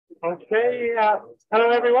Okay,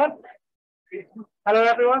 hello everyone. Hello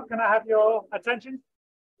everyone, can I have your attention?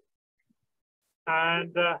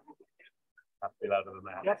 And Have to be louder than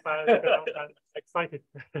that. yes, I'm excited.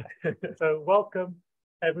 So welcome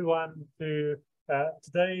everyone to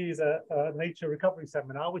today's nature recovery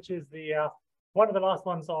seminar, which is the one of the last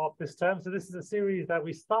ones of this term. So this is a series that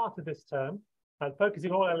we started this term,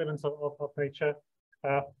 focusing all elements of nature,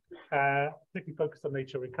 particularly focused on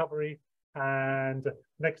nature recovery. And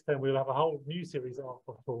next time we'll have a whole new series of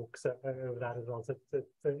talks over that as well. So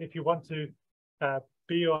if you want to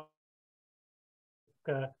be on,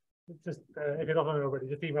 if you're not on it already,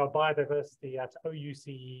 just email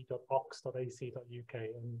biodiversity@ouce.ox.ac.uk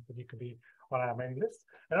and you can be on our mailing list.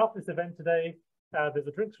 And after this event today, there's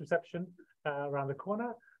a drinks reception around the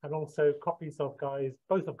corner, and also copies of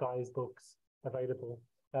both of Guy's books available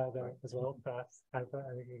there as well. I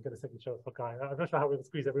think you can get a signature for Guy. I'm not sure how we're going to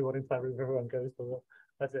squeeze everyone into that room if everyone goes, but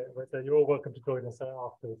that's it. But you're all welcome to join us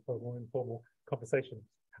afterwards for a more informal conversation.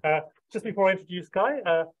 Just before I introduce Guy,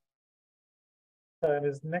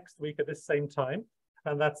 is next week at this same time,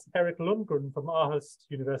 and that's Erik Lundgren from Aarhus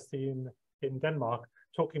University in Denmark,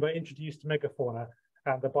 talking about introduced megafauna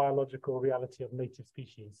and the biological reality of native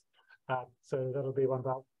species. So that'll be one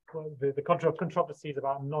about the controversies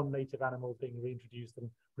about non-native animals being reintroduced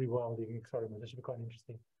and rewilding experiments. That should be quite an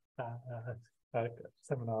interesting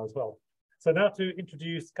seminar as well. So now to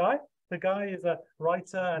introduce Guy. The Guy is a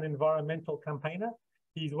writer and environmental campaigner.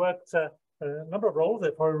 He's worked a number of roles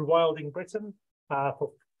for Rewilding Britain,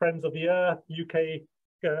 for Friends of the Earth, UK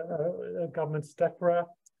government's DEFRA,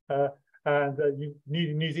 and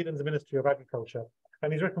New Zealand's Ministry of Agriculture.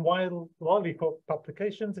 And he's written widely for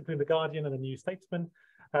publications, including The Guardian and The New Statesman.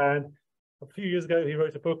 And a few years ago, he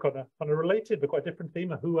wrote a book on a related but quite different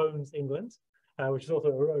theme, Who Owns England, which is also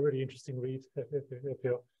a really interesting read if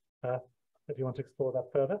you want to explore that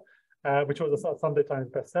further, which was a Sunday Times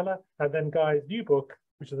bestseller. And then Guy's new book,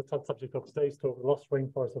 which is the subject of today's talk, The Lost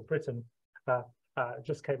Rainforests of Britain,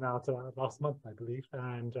 just came out last month, I believe,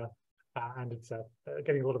 and it's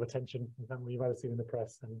getting a lot of attention. You might have seen in the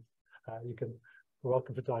press, and you're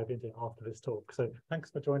welcome to dive into it after this talk. So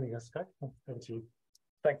thanks for joining us, Guy. Over to you.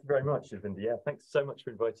 Thank you very much, Vinda. Yeah, thanks so much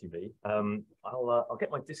for inviting me. I'll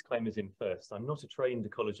get my disclaimers in first. I'm not a trained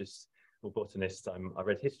ecologist or botanist. I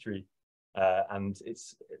read history, and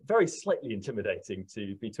it's very slightly intimidating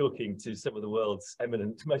to be talking to some of the world's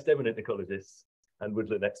most eminent ecologists and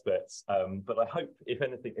woodland experts. But I hope, if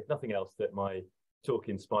nothing else, that my talk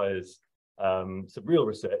inspires some real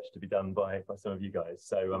research to be done by some of you guys.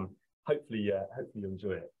 So hopefully you'll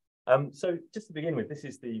enjoy it. So just to begin with, this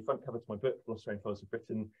is the front cover to my book, Lost Rainforests of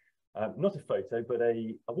Britain. Not a photo, but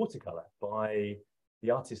a watercolour by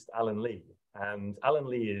the artist Alan Lee. And Alan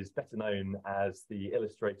Lee is better known as the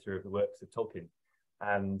illustrator of the works of Tolkien.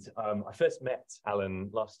 And I first met Alan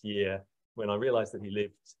last year when I realised that he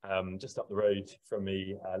lived just up the road from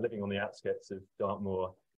me, living on the outskirts of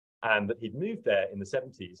Dartmoor, and that he'd moved there in the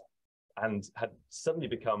 70s and had suddenly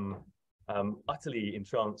become utterly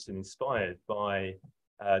entranced and inspired by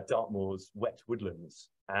Dartmoor's wet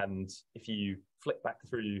woodlands. And if you flick back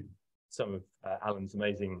through some of Alan's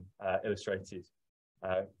amazing illustrated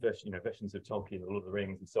versions of Tolkien, Lord of the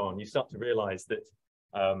Rings and so on, you start to realise that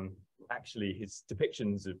actually his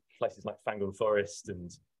depictions of places like Fangorn Forest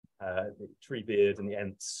and the Treebeard and the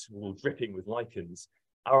Ents, all dripping with lichens,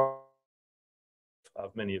 are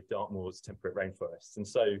of many of Dartmoor's temperate rainforests. And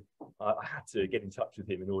so I had to get in touch with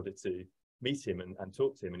him in order to meet him and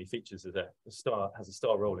talk to him. And he features as has a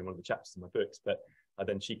star role in one of the chapters in my books. But I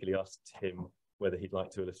then cheekily asked him whether he'd like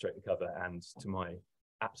to illustrate the cover, and to my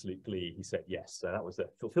absolute glee, he said yes. So that was the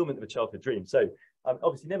fulfillment of a childhood dream. So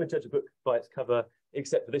obviously never judge a book by its cover,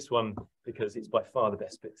 except for this one, because it's by far the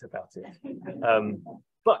best bit about it.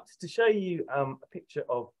 But to show you a picture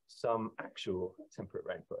of some actual temperate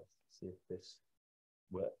rainforests, see if this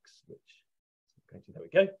works, which, there we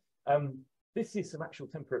go. This is some actual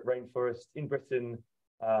temperate rainforest in Britain.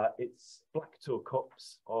 It's Blacktor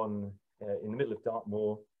Copse in the middle of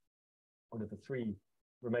Dartmoor, one of the 3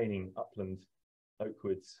 remaining upland oak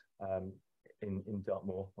woods in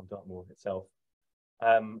Dartmoor, on Dartmoor itself.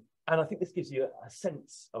 And I think this gives you a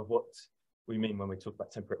sense of what we mean when we talk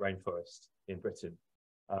about temperate rainforest in Britain.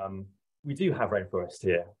 We do have rainforest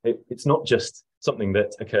here. It's not just something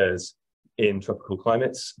that occurs in tropical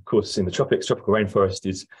climates. Of course, in the tropics, tropical rainforest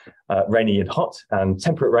is rainy and hot, and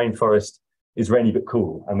temperate rainforest is rainy but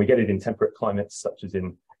cool. And we get it in temperate climates such as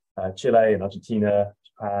in Chile and Argentina,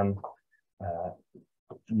 Japan,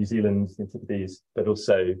 New Zealand, the Antipodes, but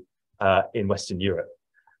also in Western Europe.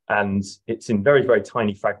 And it's in very, very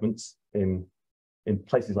tiny fragments in in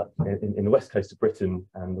places like in the west coast of Britain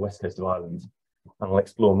and the west coast of Ireland. And I'll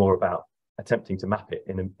explore more about attempting to map it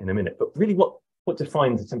in a minute. But really what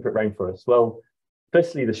defines a temperate rainforest? Well,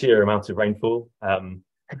 firstly, the sheer amount of rainfall.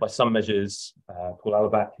 By some measures, Paul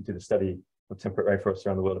Alabak, who did a study of temperate rainforests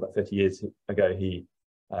around the world about 30 years ago, he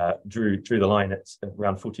drew the line at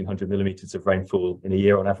around 1,400 millimeters of rainfall in a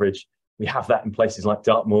year on average. We have that in places like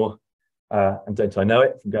Dartmoor, and don't I know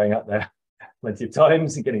it from going out there plenty of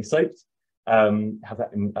times and getting soaked. Have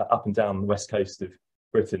that up and down the west coast of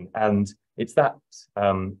Britain, and it's that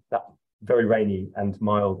very rainy and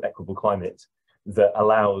mild equable climate that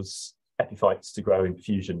allows epiphytes to grow in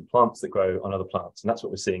profusion, plants that grow on other plants, and that's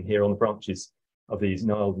what we're seeing here on the branches of these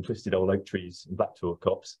gnarled and twisted old oak trees and blacktor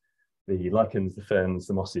copse, the lichens, the ferns,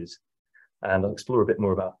 the mosses, and I'll explore a bit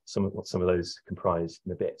more about what some of those comprise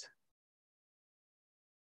in a bit.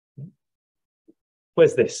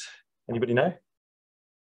 Where's this? Anybody know?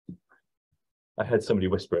 I heard somebody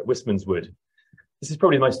whisper it. Wistman's Wood. This is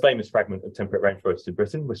probably the most famous fragment of temperate rainforest in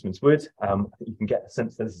Britain, Wistman's Wood. I think you can get a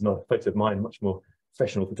sense that this is not a photo of mine. Much more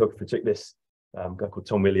professional photographer took this, a guy called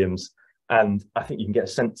Tom Williams. And I think you can get a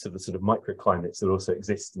sense of the sort of microclimates that also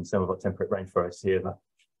exist in some of our temperate rainforests here. The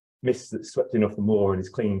mist that's swept in off the moor and is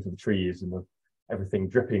clinging to the trees, and everything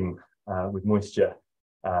dripping with moisture,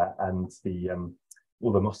 and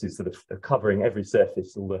all the mosses that are covering every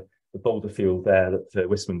surface, all the boulder field there that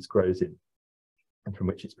Wistman's grows in, and from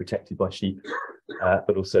which it's protected by sheep,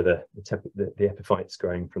 but also the epiphytes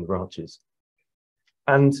growing from the branches.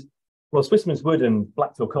 And whilst Wistman's Wood and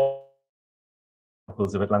blacktor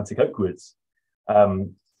couples of Atlantic oak woods,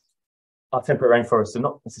 our temperate rainforests are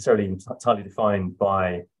not necessarily entirely defined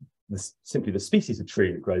by simply the species of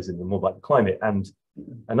tree that grows in them, more by the climate. And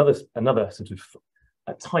another sort of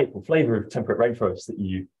a type or flavour of temperate rainforest that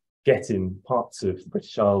you get in parts of the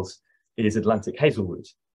British Isles is Atlantic hazelwood,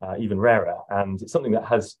 even rarer. And it's something that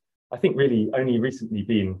has, I think, really only recently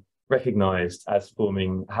been recognised as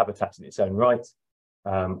forming a habitat in its own right,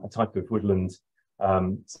 a type of woodland.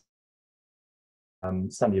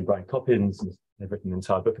 Sandy and Brian Coppins, they've written an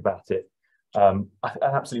entire book about it. An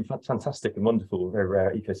absolutely fantastic and wonderful, very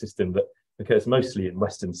rare ecosystem that occurs mostly in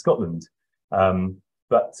Western Scotland.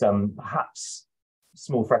 But perhaps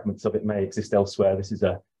small fragments of it may exist elsewhere. This is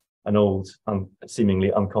an old,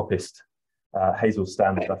 seemingly uncoppiced hazel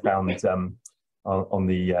stand that I found on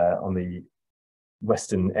the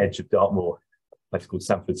western edge of Dartmoor, a place called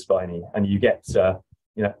Sanford Spiny. And you get,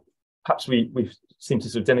 perhaps we've seemed to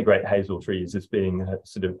sort of denigrate hazel trees as being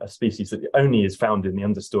sort of a species that only is found in the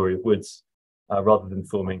understory of woods, rather than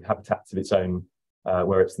forming habitats of its own,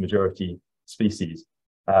 where it's the majority species.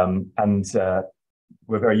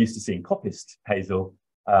 We're very used to seeing coppiced hazel,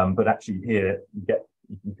 but actually here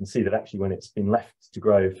you can see that actually when it's been left to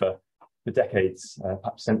grow for decades,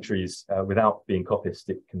 perhaps centuries, without being coppiced,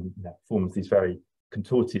 it can forms these very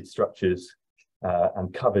contorted structures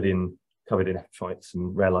and covered in epiphytes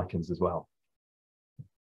and rare lichens as well.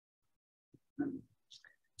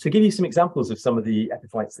 To give you some examples of some of the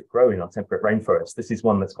epiphytes that grow in our temperate rainforest, this is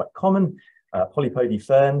one that's quite common, polypody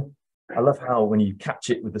fern. I love how when you catch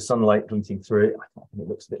it with the sunlight glinting through it, I think it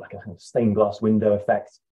looks a bit like a kind of stained glass window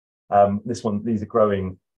effect. These are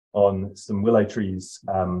growing on some willow trees,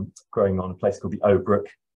 growing on a place called the Brook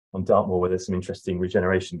on Dartmoor, where there's some interesting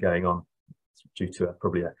regeneration going on due to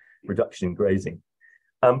probably a reduction in grazing.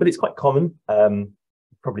 But it's quite common.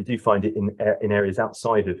 Probably do find it in areas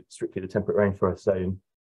outside of strictly the temperate rainforest zone.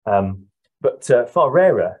 But far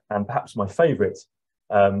rarer, and perhaps my favourite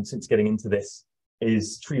since getting into this,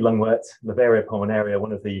 is tree lungwort, Lavaria pulmonaria,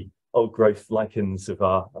 one of the old growth lichens of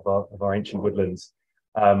our ancient woodlands,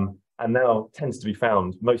 and now tends to be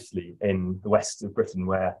found mostly in the west of Britain,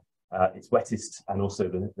 where it's wettest and also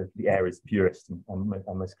the air is purest and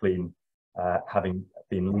most clean, having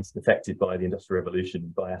been least affected by the Industrial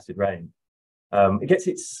Revolution by acid rain. It gets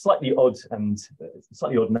its slightly odd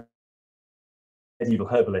medieval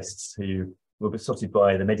herbalists who were besotted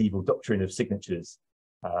by the medieval doctrine of signatures,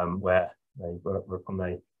 where they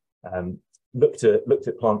looked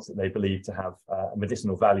at plants that they believed to have a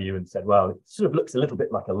medicinal value and said, well, it sort of looks a little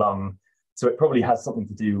bit like a lung, so it probably has something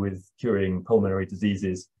to do with curing pulmonary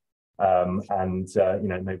diseases,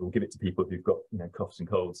 maybe we'll give it to people who've got coughs and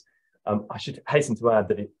colds. I should hasten to add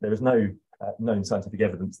that there is no known scientific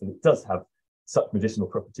evidence that it does have such medicinal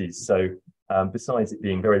properties. So besides it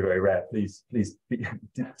being very, very rare, please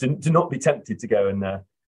do not be tempted to go and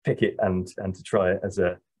pick it and to try it as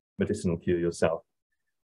a medicinal cure yourself.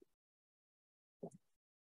 A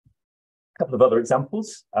couple of other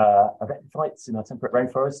examples of epiphytes in our temperate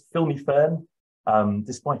rainforest. Filmy fern,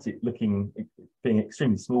 despite it being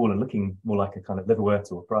extremely small and looking more like a kind of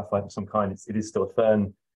liverwort or bryophyte of some kind, it is still a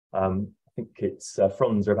fern. I think its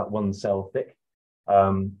fronds are about 1 cell thick.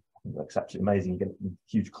 That's actually amazing. You get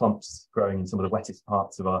huge clumps growing in some of the wettest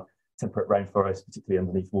parts of our temperate rainforest, particularly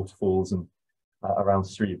underneath waterfalls and around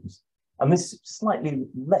streams. And this slightly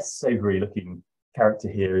less savoury looking character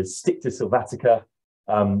here is Sticta sylvatica,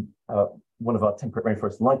 one of our temperate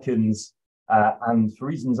rainforest lichens. And for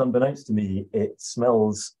reasons unbeknownst to me, it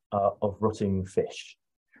smells of rotting fish.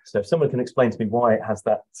 So if someone can explain to me why it has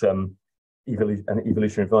that an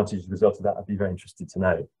evolutionary advantage as a result of that, I'd be very interested to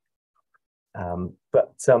know.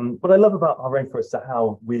 But what I love about our rainforests are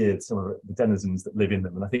how weird some of the denizens that live in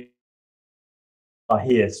them. And I think are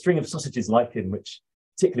here string of sausages lichen, which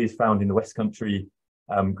particularly is found in the West Country,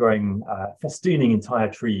 growing festooning entire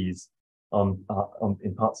trees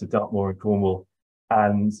in parts of Dartmoor and Cornwall,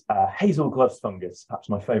 and hazel gloves fungus, perhaps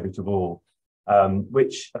my favourite of all,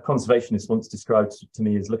 which a conservationist once described to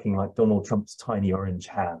me as looking like Donald Trump's tiny orange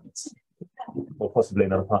hands, or possibly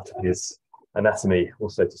another part of his anatomy,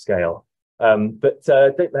 also to scale. But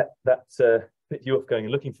don't let that put you off going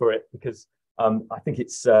and looking for it, because I think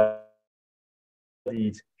it's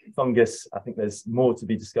lead fungus. I think there's more to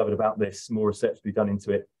be discovered about this, more research to be done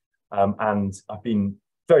into it. And I've been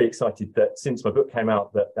very excited that since my book came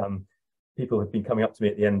out, that people have been coming up to me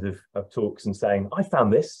at the end of talks and saying, I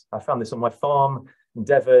found this on my farm in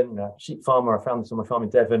Devon, sheep farmer, I found this on my farm in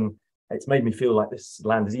Devon. It's made me feel like this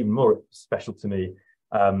land is even more special to me.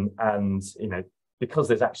 And, because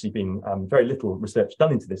there's actually been very little research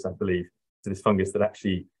done into this, I believe, to this fungus, that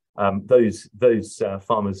actually those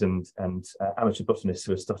farmers and amateur botanists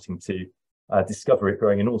who are starting to discover it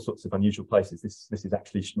growing in all sorts of unusual places. This is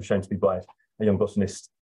actually shown to be by a young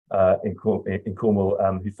botanist in Cornwall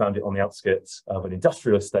who found it on the outskirts of an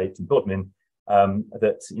industrial estate in Bodmin,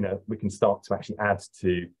 that we can start to actually add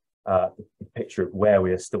to the picture of where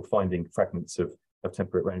we are still finding fragments of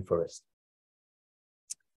temperate rainforest.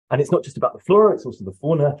 And it's not just about the flora, it's also the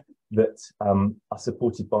fauna that are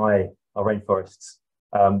supported by our rainforests.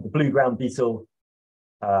 The blue ground beetle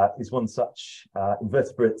is one such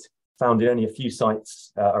invertebrate found in only a few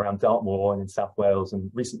sites around Dartmoor and in South Wales,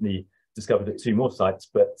 and recently discovered at 2 more sites,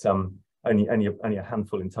 but only a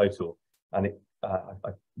handful in total. And I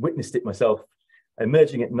witnessed it myself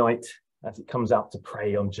emerging at night as it comes out to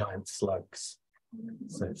prey on giant slugs.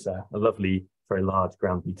 So it's a lovely, very large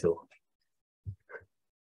ground beetle.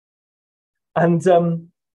 And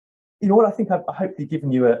what I think I've hopefully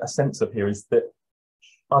given you a sense of here is that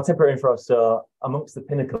our temperate rainforests are amongst the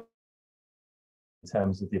pinnacle in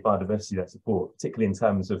terms of the biodiversity they support, particularly in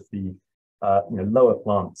terms of the lower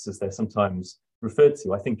plants, as they're sometimes referred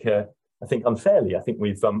to. I think unfairly, I think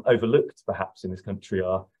we've overlooked perhaps in this country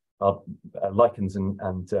our lichens and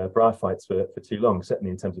bryophytes for too long,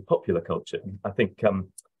 certainly in terms of popular culture. I think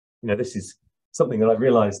this is something that I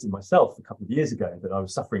realised in myself a couple of years ago, that I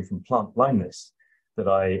was suffering from plant blindness, that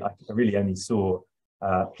I really only saw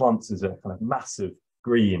plants as a kind of massive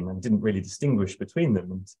green and didn't really distinguish between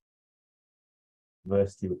them. And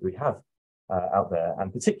diversity that we have out there,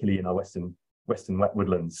 and particularly in our western wet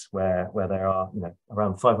woodlands, where there are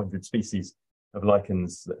around 500 species of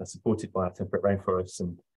lichens that are supported by our temperate rainforests,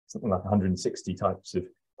 and something like 160 types of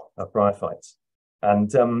bryophytes.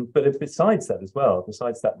 And but besides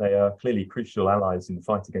that, they are clearly crucial allies in the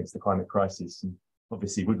fight against the climate crisis. And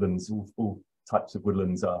obviously, woodlands, all types of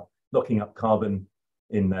woodlands, are locking up carbon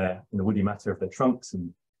in the woody matter of their trunks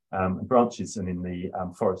and branches and in the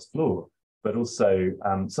forest floor. But also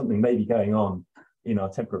something may be going on in our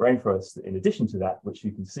temperate rainforest in addition to that, which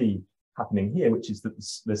you can see happening here, which is that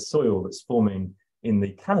there's soil that's forming in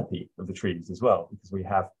the canopy of the trees as well, because we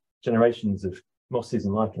have generations of mosses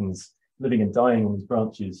and lichens living and dying on these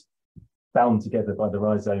branches, bound together by the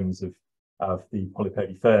rhizomes of the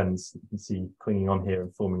polypody ferns that you can see clinging on here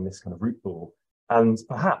and forming this kind of root ball. And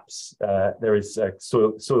perhaps there is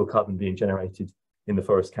soil carbon being generated in the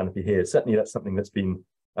forest canopy here. Certainly that's something that's been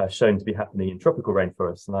shown to be happening in tropical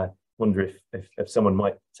rainforests. And I wonder if someone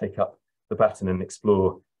might take up the baton and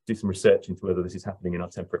do some research into whether this is happening in our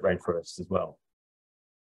temperate rainforests as well.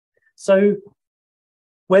 So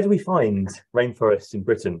where do we find rainforests in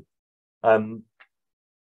Britain? When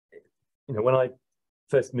I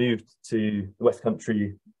first moved to the West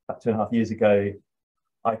Country about 2.5 years ago,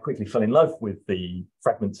 I quickly fell in love with the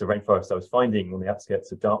fragments of rainforest I was finding on the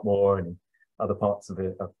outskirts of Dartmoor and in other parts of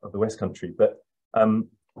the West Country. But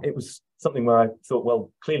it was something where I thought,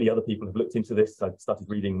 well, clearly other people have looked into this. I started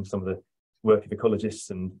reading some of the work of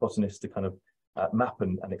ecologists and botanists to kind of map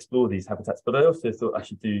and explore these habitats. But I also thought I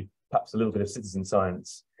should do perhaps a little bit of citizen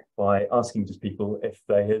science by asking just people if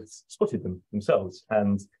they had spotted them themselves,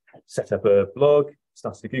 and set up a blog,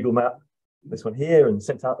 started a Google map, this one here, and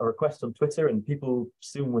sent out a request on Twitter, and people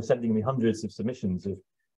soon were sending me hundreds of submissions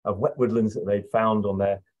of wet woodlands that they'd found on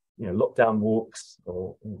their lockdown walks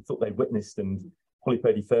or thought they'd witnessed, and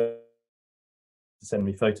polypody fern to send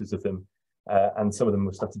me photos of them, and some of them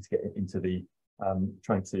were starting to get into the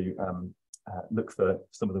trying to look for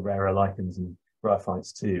some of the rarer lichens and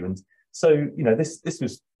bryophytes too. And so this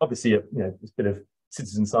was obviously this bit of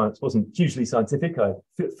citizen science wasn't hugely scientific. I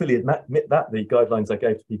fully admit that the guidelines I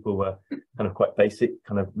gave to people were kind of quite basic,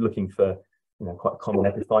 kind of looking for quite a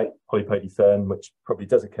common epiphyte, polypody fern, which probably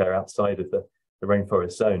does occur outside of the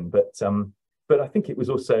rainforest zone. But I think it was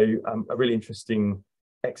also a really interesting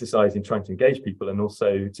exercise in trying to engage people, and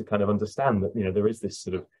also to kind of understand that there is this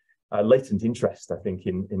sort of latent interest, I think,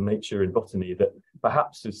 in nature and botany that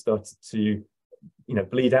perhaps has started to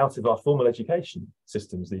bleed out of our formal education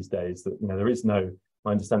systems these days. That there is no,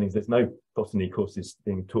 my understanding is there's no botany courses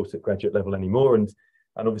being taught at graduate level anymore, and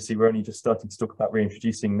obviously we're only just starting to talk about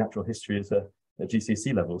reintroducing natural history as a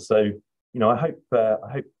GCSE level. So I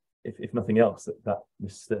hope if nothing else that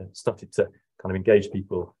this started to kind of engage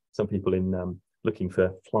people, some people in looking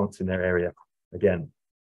for plants in their area again.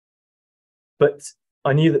 But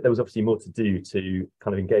I knew that there was obviously more to do to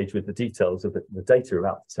kind of engage with the details of the data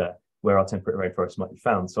about where our temperate rainforests might be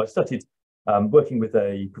found. So I started working with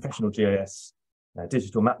a professional GIS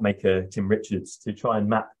digital map maker, Tim Richards, to try and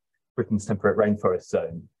map Britain's temperate rainforest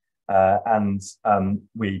zone. And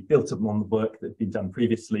we built up on the work that had been done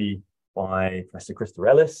previously by Professor Christopher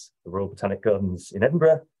Ellis, the Royal Botanic Gardens in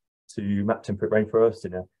Edinburgh, to map temperate rainforest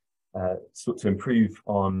in a sort to improve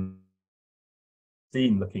on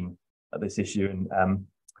looking at this issue, and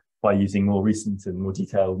by using more recent and more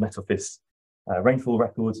detailed Met-Office rainfall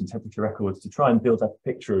records and temperature records to try and build up a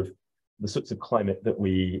picture of the sorts of climate that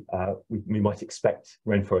we might expect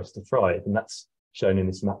rainforests to thrive. And that's shown in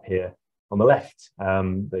this map here on the left,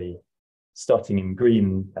 the starting in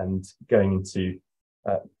green and going into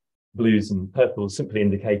blues and purples, simply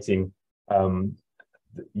indicating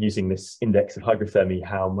using this index of hygrothermy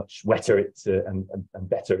how much wetter it and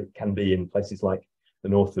better it can be in places like the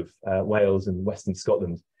north of Wales and western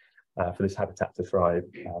Scotland for this habitat to thrive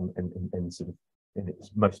in sort of in its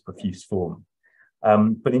most profuse form.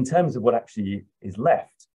 But in terms of what actually is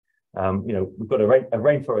left, we've got a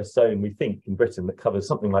rainforest zone, we think, in Britain that covers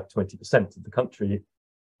something like 20% of the country,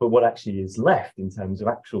 but what actually is left in terms of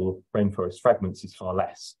actual rainforest fragments is far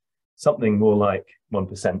less, something more like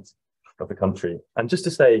 1% of the country. And just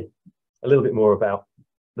to say a little bit more about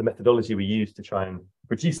the methodology we use to try and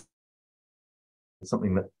produce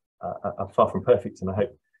something that are far from perfect, and I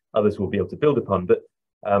hope others will be able to build upon. But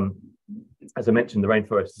as I mentioned, the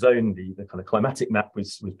rainforest zone, the kind of climatic map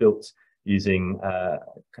was built using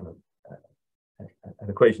kind of an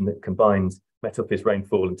equation that combined Met-Office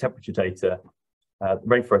rainfall and temperature data.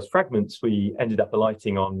 Rainforest fragments, we ended up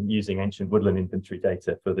alighting on using ancient woodland inventory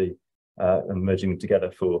data for and merging them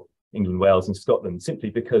together for England, Wales and Scotland, simply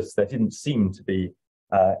because there didn't seem to be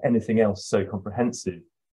anything else so comprehensive.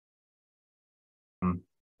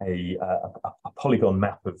 A polygon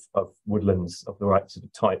map of woodlands of the right sort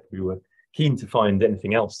of type. We were keen to find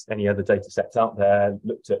anything else, any other data sets out there,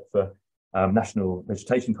 looked at for national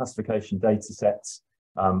vegetation classification data sets.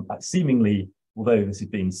 Seemingly, although this had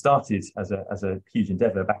been started as a huge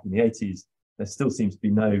endeavour back in the 80s, there still seems to be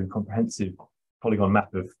no comprehensive polygon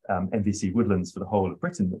map of MVC woodlands for the whole of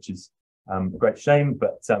Britain, which is a great shame.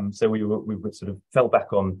 But so we sort of fell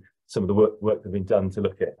back on some of the work that had been done to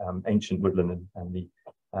look at ancient woodland and the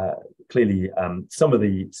clearly some of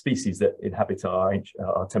the species that inhabit our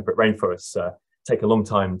temperate rainforests take a long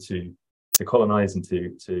time to colonize and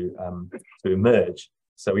to emerge.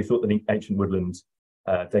 So we thought that ancient woodland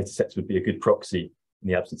data sets would be a good proxy in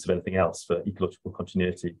the absence of anything else for ecological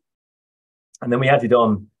continuity. And then we added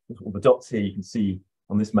on all the dots here. You can see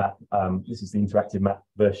on this map, this is the interactive map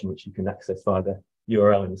version, which you can access via the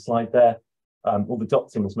URL in the slide there. All the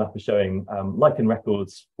dots in this map are showing lichen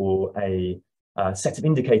records for a set of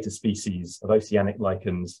indicator species of oceanic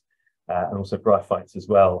lichens and also bryophytes as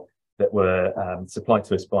well, that were supplied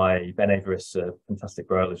to us by Ben Averis, a fantastic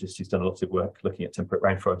bryologist who's done a lot of work looking at temperate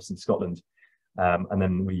rainforests in Scotland. And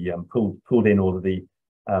then we pulled in all of the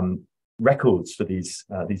records for these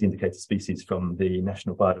indicator species from the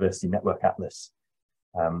National Biodiversity Network Atlas.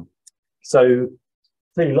 So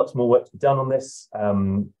clearly lots more work to be done on this.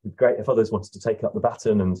 It'd be great if others wanted to take up the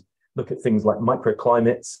baton and look at things like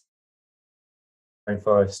microclimates,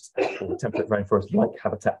 rainforest or temperate rainforest like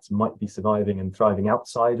habitats might be surviving and thriving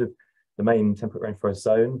outside of the main temperate rainforest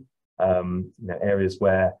zone. Areas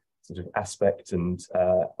where sort of aspect and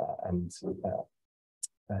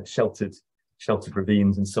sheltered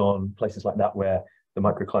ravines and so on, places like that where the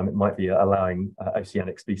microclimate might be allowing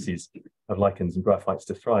oceanic species of lichens and bryophytes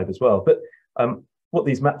to thrive as well. But what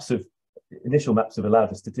these initial maps have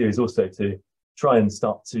allowed us to do is also to try and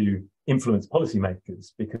start to influence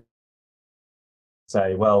policymakers, because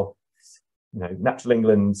say, well, you know, natural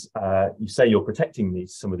England, you say you're protecting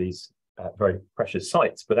some of these very precious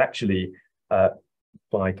sites, but actually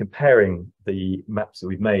by comparing the maps that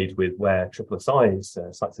we've made with where SSSI's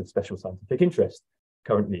sites of special scientific interest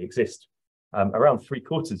currently exist, around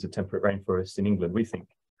 3/4 of temperate rainforests in England, we think,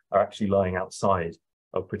 are actually lying outside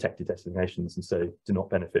of protected designations and so do not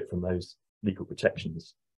benefit from those legal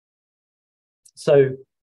protections. So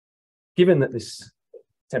given that this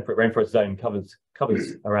temperate rainforest zone covers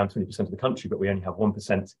around 20% of the country, but we only have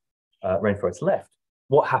 1% rainforest left,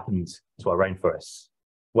 what happens to our rainforests?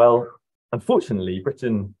 Well, unfortunately,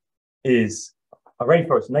 Britain is a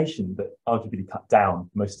rainforest nation that arguably cut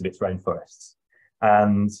down most of its rainforests.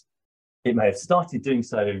 And it may have started doing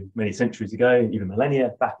so many centuries ago, even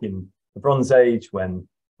millennia, back in the Bronze Age, when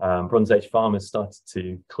Bronze Age farmers started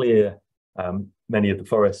to clear many of the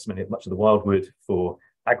forests, much of the wildwood for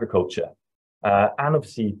agriculture. And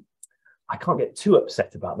obviously, I can't get too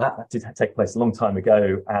upset about that. That did take place a long time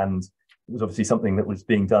ago, and it was obviously something that was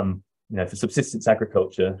being done, you know, for subsistence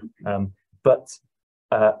agriculture. But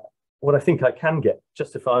what I think I can get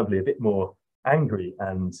justifiably a bit more angry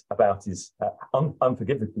about is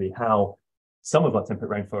unforgivably how some of our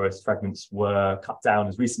temperate rainforest fragments were cut down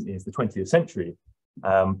as recently as the 20th century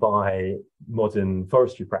by modern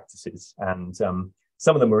forestry practices. And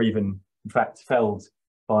some of them were even, in fact, felled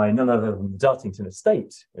by none other than the Dartington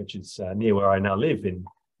estate, which is near where I now live in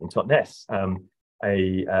Totnes,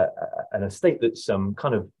 an estate that's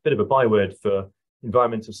kind of bit of a byword for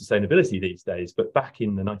environmental sustainability these days. But back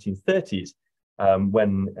in the 1930s,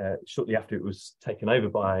 when shortly after it was taken over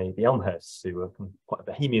by the Elmhursts, who were quite a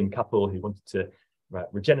bohemian couple who wanted to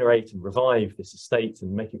regenerate and revive this estate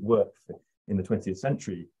and make it work in the 20th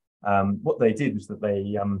century, what they did was that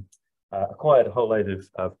they acquired a whole load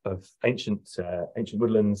of ancient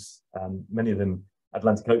woodlands, many of them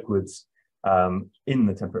Atlantic oak woods, in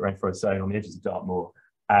the temperate rainforest zone on the edges of Dartmoor,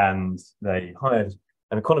 and they hired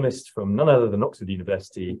an economist from none other than Oxford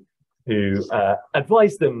University, who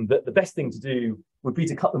advised them that the best thing to do would be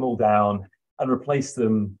to cut them all down and replace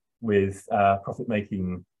them with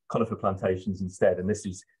profit-making conifer plantations instead. And this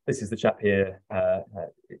is the chap here,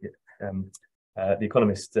 the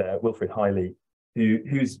economist Wilfred Hiley,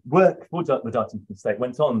 whose work for the Dartington estate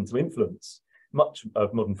went on to influence much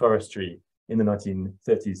of modern forestry in the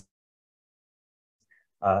 1930s.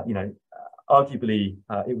 You know, arguably,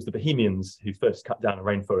 it was the Bohemians who first cut down a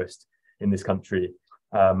rainforest in this country,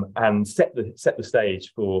 and set the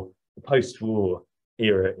stage for the post-war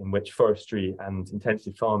era in which forestry and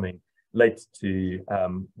intensive farming led to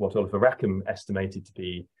what Oliver Rackham estimated to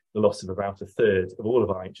be the loss of about 1/3 of all of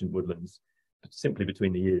our ancient woodlands, simply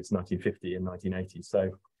between the years 1950 and 1980.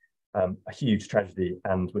 So a huge tragedy,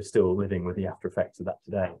 and we're still living with the after effects of that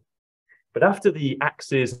today. But after the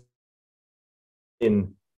axes,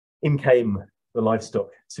 in came the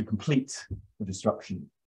livestock to complete the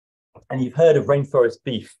destruction. And you've heard of rainforest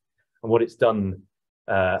beef and what it's done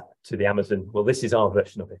to the Amazon. Well, this is our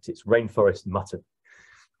version of it. It's rainforest mutton.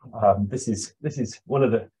 This is one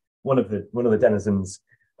of the denizens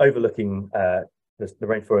overlooking the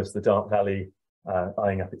rainforest, the Dart Valley,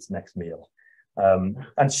 eyeing up its next meal.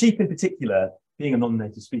 And sheep in particular, being a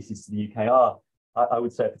non-native species to the UK, are, I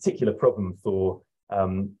would say, a particular problem for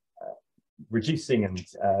reducing and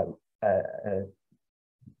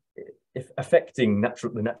affecting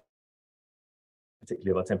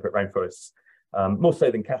particularly of our temperate rainforests, more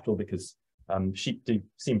so than cattle, because sheep do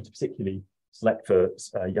seem to particularly select for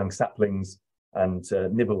young saplings and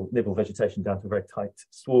nibble vegetation down to a very tight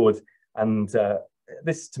sward. And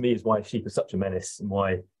this, to me, is why sheep are such a menace, and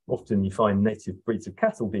why often you find native breeds of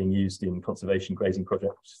cattle being used in conservation grazing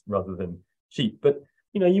projects rather than sheep. But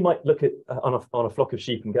you know, you might look at on a flock of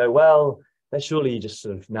sheep and go, well, they're surely just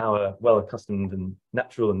sort of now a well-accustomed and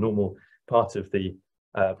natural and normal part of the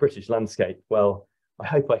British landscape. Well, I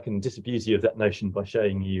hope I can disabuse you of that notion by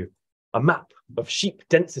showing you a map of sheep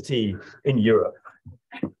density in Europe.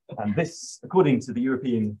 And this, according to the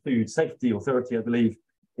European Food Safety Authority, I believe,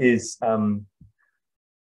 is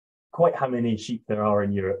quite how many sheep there are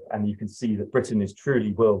in Europe. And you can see that Britain is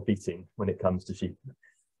truly world-beating when it comes to sheep.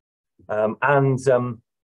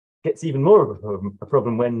 Gets even more of a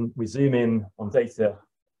problem when we zoom in on data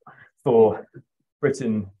for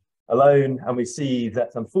Britain alone, and we see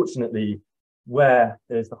that, unfortunately, where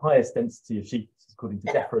there's the highest density of sheep, according to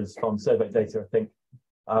DEFRA's farm survey data, I think,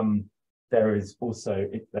 there is also,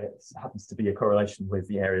 there happens to be a correlation with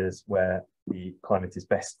the areas where the climate is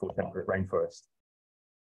best for temperate rainforest.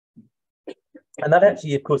 And that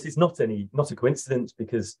actually, of course, is not a coincidence,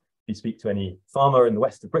 because if you speak to any farmer in the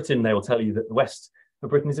west of Britain, they will tell you that the west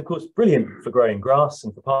of Britain is, of course, brilliant for growing grass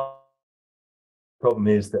and for palm. The problem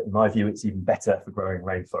is that, in my view, it's even better for growing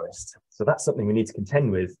rainforest. So that's something we need to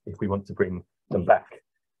contend with if we want to bring them back.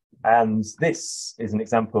 And this is an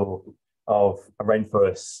example of a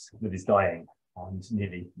rainforest that is dying and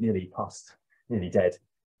nearly dead.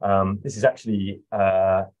 This is actually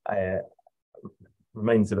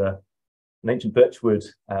remains of an ancient birchwood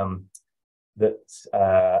that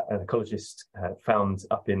an ecologist found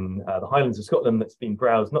up in the Highlands of Scotland, that's been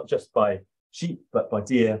browsed not just by sheep but by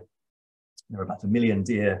deer. There are about 1 million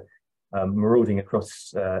deer marauding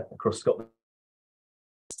across Scotland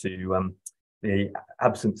to the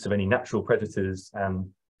absence of any natural predators and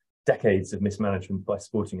decades of mismanagement by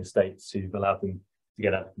sporting estates who've allowed them to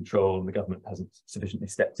get out of control, and the government hasn't sufficiently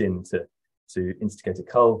stepped in to instigate a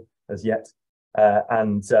cull as yet.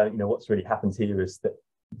 You know, what's really happened here is that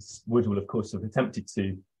wood will, of course, have attempted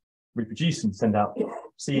to reproduce and send out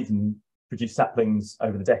seeds and produce saplings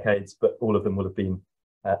over the decades, but all of them will have been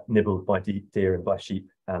nibbled by deer and by sheep,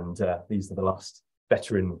 and these are the last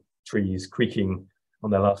veteran trees creaking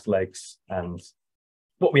on their last legs. And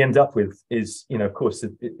what we end up with is, you know, of course,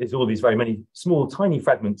 is all these very many small, tiny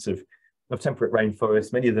fragments of temperate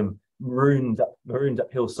rainforest, many of them marooned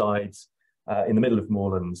up hillsides in the middle of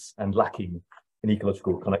moorlands and lacking in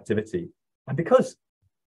ecological connectivity. And because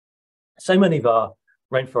so many of our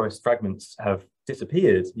rainforest fragments have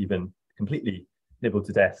disappeared, even completely nibbled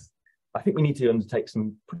to death, I think we need to undertake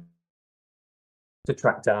some to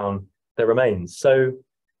track down their remains. So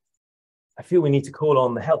I feel we need to call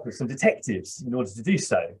on the help of some detectives in order to do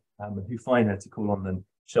so. And who finer to call on than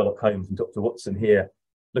Sherlock Holmes and Dr. Watson here,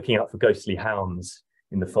 looking out for ghostly hounds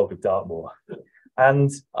in the fog of Dartmoor.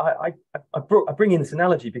 And I bring in this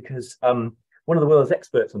analogy because one of the world's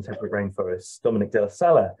experts on temperate rainforests, Dominic de la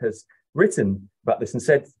Sala, has written about this and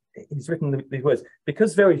said, he's written these words: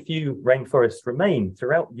 because very few rainforests remain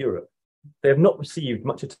throughout Europe, they have not received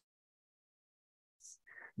much attention.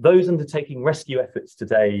 Those undertaking rescue efforts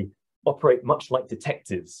today operate much like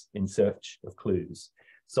detectives in search of clues.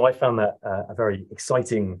 So I found that a very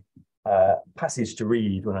exciting passage to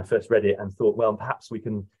read when I first read it, and thought, well, perhaps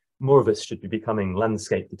more of us should be becoming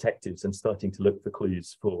landscape detectives and starting to look for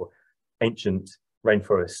clues for ancient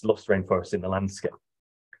rainforests, lost rainforests in the landscape.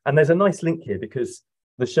 And there's a nice link here, because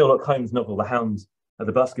the Sherlock Holmes novel, The Hound of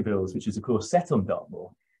the Baskervilles, which is of course set on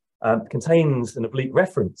Dartmoor, contains an oblique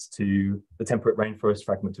reference to the temperate rainforest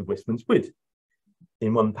fragment of Wistman's Wood.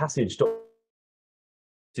 In one passage,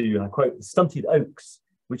 and I quote, "The stunted oaks,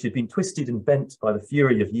 which had been twisted and bent by the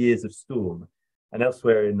fury of years of storm." And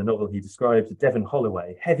elsewhere in the novel, he describes a Devon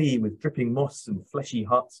holloway, heavy with dripping moss and fleshy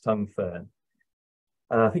hart's tongue fern.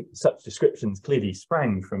 And I think such descriptions clearly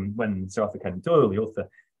sprang from when Sir Arthur Conan Doyle, the author,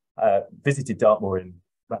 visited Dartmoor in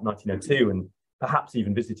about 1902, and perhaps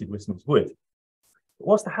even visited Wistman's Wood. But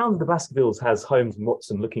whilst The Hound of the Baskervilles has Holmes and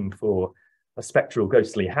Watson looking for a spectral,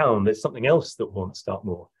 ghostly hound, there's something else that haunts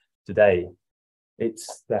Dartmoor today.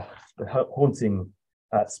 It's the haunting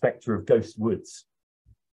spectre of ghost woods.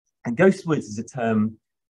 And ghost woods is a term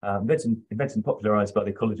invented and popularised by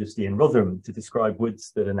the ecologist Ian Rotherham to describe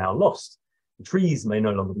woods that are now lost. The trees may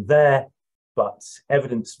no longer be there, but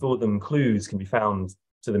evidence for them, clues, can be found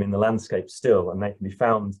to them in the landscape still, and they can be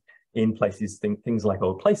found in places, things like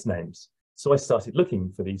old place names. So I started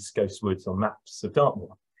looking for these ghost woods on maps of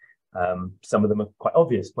Dartmoor. Some of them are quite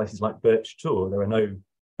obvious, places like Birch Tor. There are no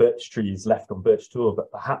birch trees left on Birch Tor,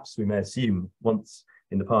 but perhaps we may assume once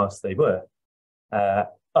in the past they were.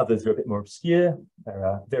 Others are a bit more obscure. There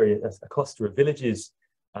are a cluster of villages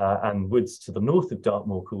and woods to the north of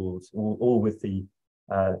Dartmoor called, all with the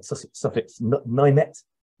suffix Nymet,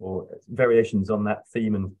 or variations on that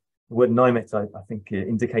theme. And the word Nymet, I think,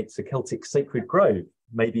 indicates a Celtic sacred grove,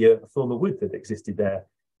 maybe a former wood that existed there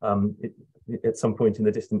at some point in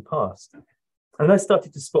the distant past. And I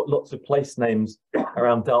started to spot lots of place names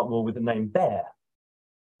around Dartmoor with the name Bear.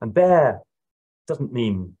 And bear doesn't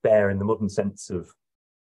mean bear in the modern sense of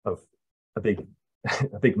a big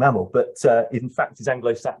mammal, but in fact is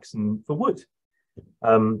Anglo-Saxon for wood.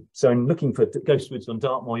 So in looking for ghost woods on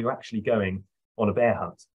Dartmoor, you're actually going on a bear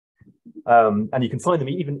hunt. And you can find them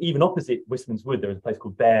even opposite Wistman's Wood. There is a place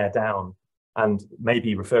called Bear Down, and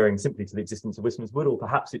maybe referring simply to the existence of Wistman's Wood, or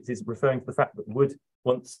perhaps it is referring to the fact that the wood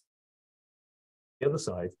once the other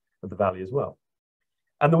side of the valley as well.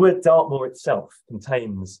 And the word Dartmoor itself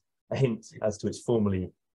contains a hint as to its formerly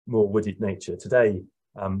more wooded nature. Today,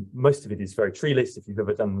 most of it is very treeless. If you've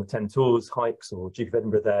ever done the 10 Tours hikes or Duke of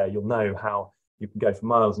Edinburgh there, you'll know how you can go for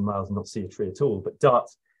miles and miles and not see a tree at all. But Dart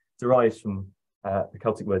derives from the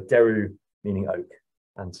Celtic word deru, meaning oak.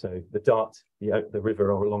 And so the Dart, the river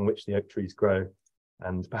along which the oak trees grow,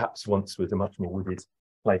 and perhaps once was a much more wooded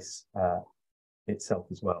place itself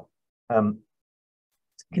as well.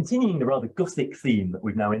 Continuing the rather Gothic theme that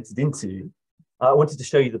we've now entered into, I wanted to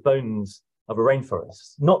show you the bones of a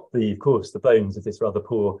rainforest. Not of course, the bones of this rather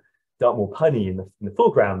poor Dartmoor pony in the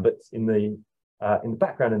foreground, but in the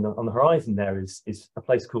background and on the horizon there is a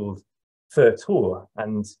place called Fir Tor.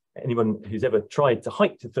 And anyone who's ever tried to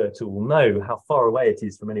hike to Fir Tor will know how far away it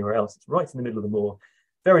is from anywhere else. It's right in the middle of the moor,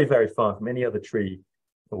 very, very far from any other tree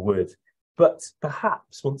or wood. But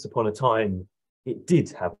perhaps once upon a time it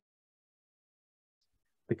did have,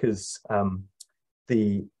 because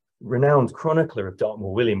the renowned chronicler of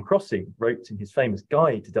Dartmoor, William Crossing, wrote in his famous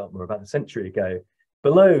guide to Dartmoor about a century ago,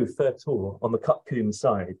 below Fir Tor on the Cutcombe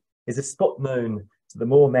side is a spot known to the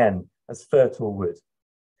moor men as Fir Tor Wood.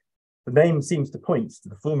 The name seems to point to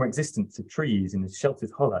the former existence of trees in this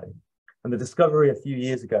sheltered hollow, and the discovery a few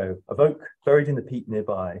years ago of oak buried in the peat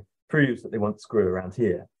nearby proves that they once grew around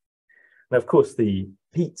here. Now, of course, the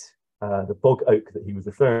peat, the bog oak that he was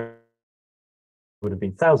referring to, would have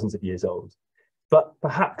been thousands of years old, but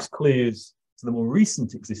perhaps clues to the more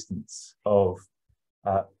recent existence of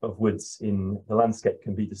woods in the landscape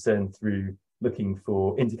can be discerned through looking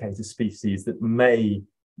for indicator species that may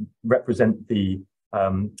represent the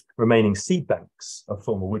remaining seed banks of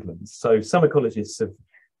former woodlands. So some ecologists have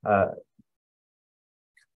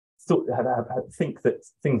think that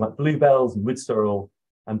things like bluebells and wood sorrel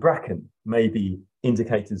and bracken may be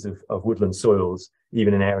indicators of woodland soils,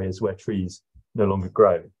 even in areas where trees no longer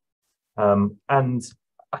grow. And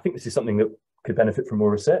I think this is something that could benefit from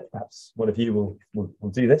more research. Perhaps one of you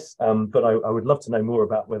will do this, but I would love to know more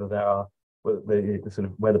about whether there are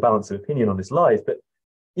where the balance of opinion on this lies. But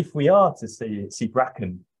if we are to see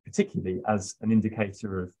bracken particularly as an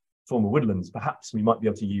indicator of former woodlands, perhaps we might be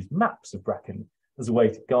able to use maps of bracken as a way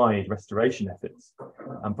to guide restoration efforts.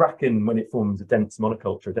 And bracken, when it forms a dense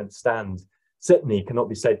monoculture, a dense stand, certainly cannot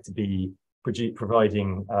be said to be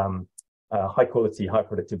providing high quality, high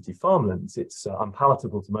productivity farmlands. It's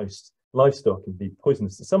unpalatable to most livestock and be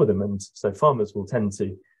poisonous to some of them, and so farmers will tend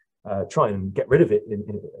to try and get rid of it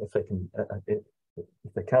if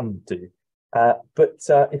they can do. But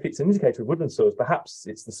if it's an indicator of woodland soils, perhaps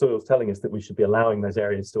it's the soils telling us that we should be allowing those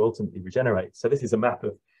areas to ultimately regenerate. So this is a map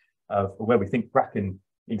of where we think bracken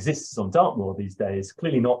exists on Dartmoor these days,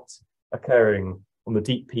 clearly not occurring on the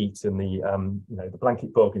deep peat and the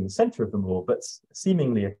blanket bog in the centre of the moor, but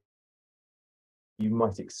seemingly you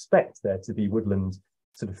might expect there to be woodland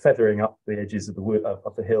sort of feathering up the edges of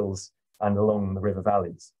the hills and along the river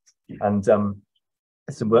valleys. And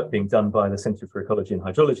there's some work being done by the Centre for Ecology and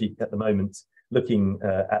Hydrology at the moment, looking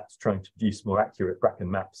at trying to produce more accurate bracken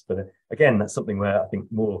maps. But again, that's something where I think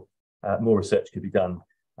more research could be done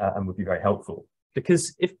and would be very helpful.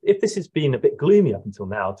 Because if this has been a bit gloomy up until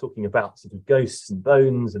now, talking about sort of ghosts and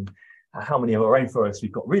bones and how many of our rainforests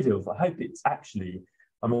we've got rid of, I hope it's actually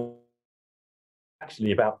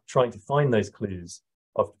about trying to find those clues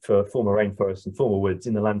for former rainforests and former woods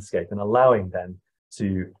in the landscape and allowing them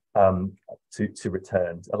to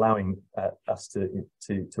return, allowing us to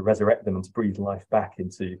resurrect them and to breathe life back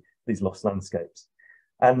into these lost landscapes.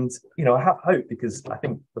 And I have hope, because I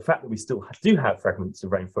think the fact that we still do have fragments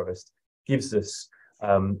of rainforest gives us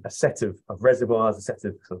a set of reservoirs, a set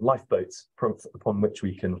of sort of lifeboats upon which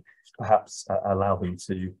we can perhaps allow them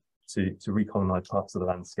to recolonize parts of the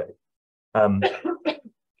landscape.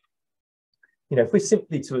 If we're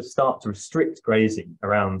simply to start to restrict grazing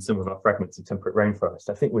around some of our fragments of temperate rainforest,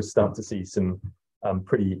 I think we'll start to see some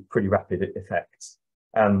pretty rapid effects.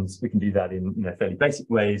 And we can do that in fairly basic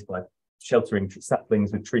ways, by sheltering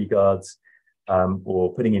saplings with tree guards,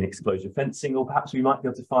 or putting in exposure fencing, or perhaps we might be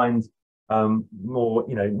able to find more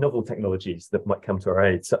novel technologies that might come to our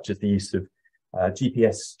aid, such as the use of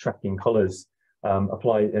GPS tracking collars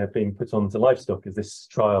being put onto livestock, as this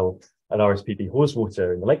trial at RSPB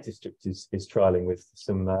Haweswater in the Lake District is trialling with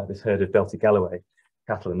some this herd of Belted Galloway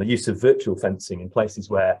cattle, and the use of virtual fencing in places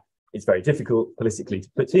where it's very difficult politically to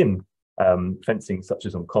put in fencing, such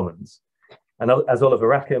as on commons. And as Oliver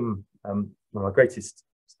Rackham, one of our greatest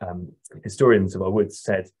historians of our woods,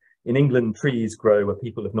 said, in England, trees grow where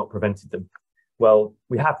people have not prevented them. Well,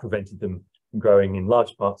 we have prevented them from growing in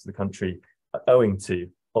large parts of the country, owing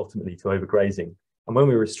ultimately to overgrazing. And when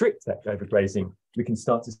we restrict that overgrazing, we can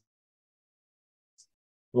start to,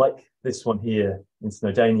 like this one here in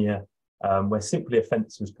Snowdonia, where simply a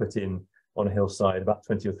fence was put in on a hillside about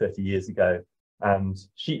 20 or 30 years ago. And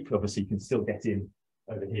sheep obviously can still get in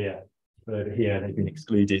over here, but over here they've been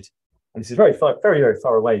excluded. And this is very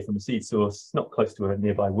far away from a seed source, not close to a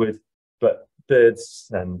nearby wood, but birds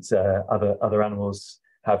and other animals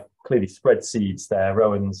have clearly spread seeds there.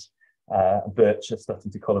 Rowans, birch are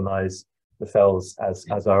starting to colonize the fells,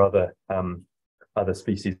 as are other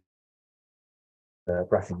species,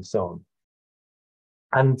 bracken and so on.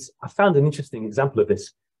 And I found an interesting example of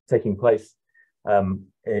this taking place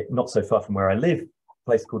not so far from where I live, a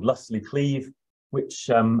place called Lussley Cleeve, which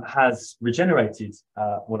has regenerated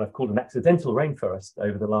what I've called an accidental rainforest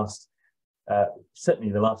over the last,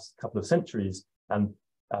 certainly the last couple of centuries, and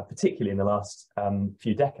particularly in the last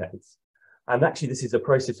few decades. And actually, this is a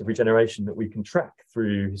process of regeneration that we can track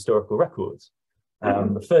through historical records.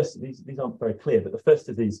 The first, these aren't very clear, but the first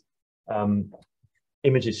of these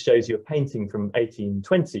images shows you a painting from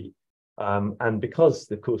 1820. And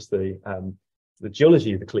because, of course, the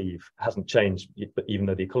geology of the Cleeve hasn't changed, but even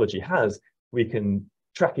though the ecology has, we can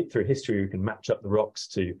track it through history. We can match up the rocks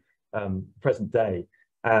to present day.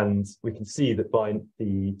 And we can see that by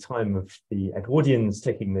the time of the Edwardians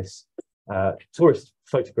taking this tourist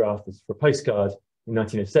photograph as for a postcard in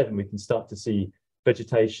 1907, we can start to see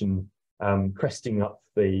vegetation cresting up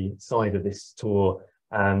the side of this tour.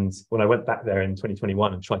 And when I went back there in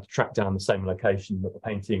 2021 and tried to track down the same location that the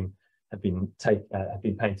painting had been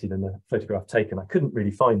painted and the photograph taken, I couldn't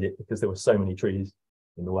really find it because there were so many trees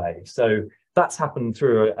in the way. So that's happened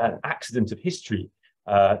through an accident of history,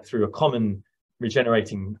 through a common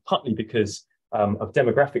regenerating, partly because of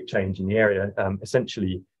demographic change in the area.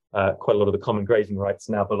 Essentially, quite a lot of the common grazing rights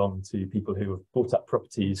now belong to people who have bought up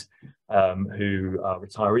properties, who are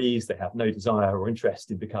retirees. They have no desire or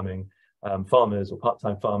interest in becoming farmers or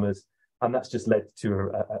part-time farmers, and that's just led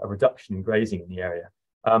to a reduction in grazing in the area.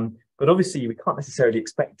 But obviously, we can't necessarily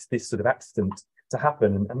expect this sort of accident to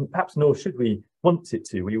happen, and perhaps nor should we want it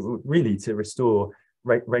to. We really, to restore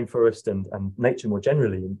rainforest and nature more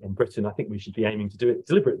generally in Britain, I think we should be aiming to do it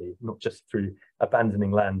deliberately, not just through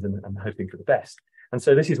abandoning land and hoping for the best. And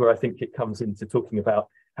so this is where I think it comes into talking about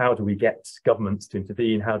how do we get governments to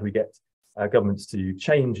intervene, how do we get governments to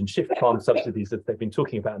change and shift farm subsidies that they've been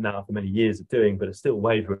talking about now for many years of doing, but are still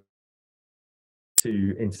wavering,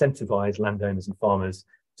 to incentivize landowners and farmers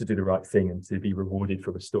to do the right thing and to be rewarded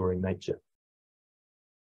for restoring nature.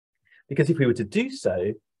 Because if we were to do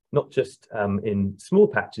so, not just in small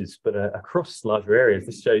patches, but across larger areas,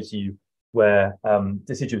 this shows you where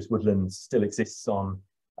deciduous woodlands still exists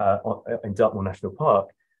in Dartmoor National Park.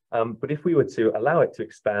 But if we were to allow it to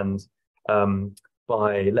expand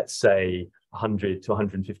by, let's say, 100 to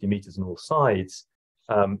 150 meters on all sides,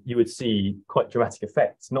 you would see quite dramatic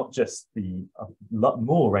effects, not just the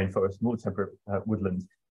more rainforest, more temperate woodland,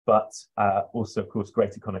 but also, of course,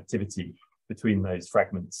 greater connectivity between those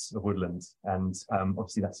fragments of woodland. And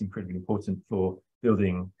obviously that's incredibly important for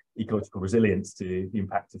building ecological resilience to the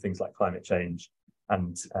impact of things like climate change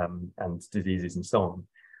and diseases and so on.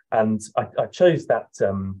 And I chose that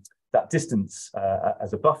distance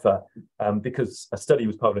as a buffer because a study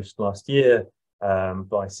was published last year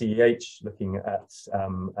by CEH looking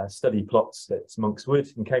at study plots at Monk's Wood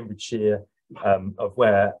in Cambridgeshire of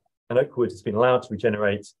where an oak wood has been allowed to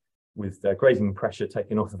regenerate with grazing pressure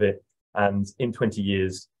taken off of it. And in 20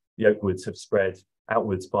 years, the oak woods have spread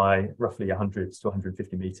outwards by roughly 100 to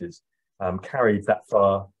 150 meters, carried that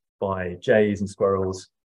far by jays and squirrels,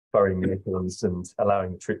 burying the acorns and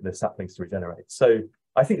allowing the saplings to regenerate. So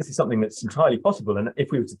I think this is something that's entirely possible. And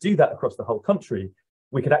if we were to do that across the whole country,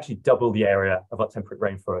 we could actually double the area of our temperate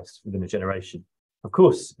rainforests within a generation. Of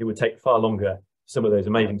course, it would take far longer for some of those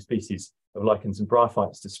amazing species of lichens and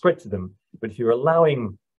bryophytes to spread to them. But if you're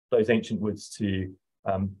allowing those ancient woods to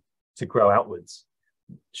grow outwards,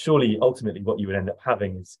 surely ultimately what you would end up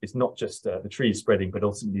having is not just the trees spreading, but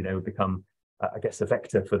ultimately they would become, I guess, a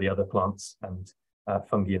vector for the other plants and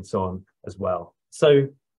fungi and so on as well. So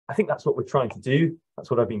I think that's what we're trying to do. That's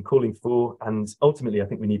what I've been calling for. And ultimately, I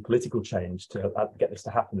think we need political change to get this to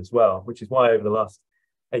happen as well, which is why over the last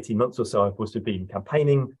 18 months or so, I've also been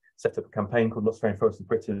campaigning, set up a campaign called Lost Rainforests of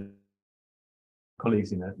Britain,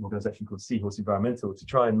 colleagues in an organisation called Seahorse Environmental, to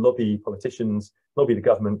try and lobby politicians, lobby the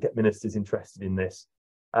government, get ministers interested in this,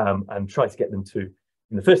 and try to get them to,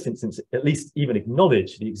 in the first instance, at least even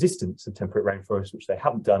acknowledge the existence of temperate rainforests, which they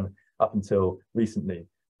haven't done up until recently,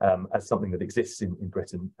 as something that exists in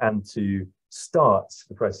Britain, and to start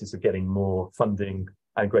the process of getting more funding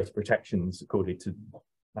and greater protections according to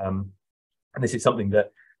and this is something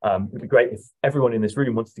that would be great if everyone in this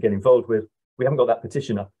room wanted to get involved with. We haven't got that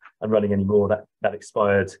petition up and running anymore. That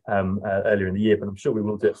expired earlier in the year, but I'm sure we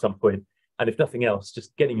will do at some point. And if nothing else,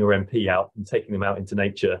 just getting your MP out and taking them out into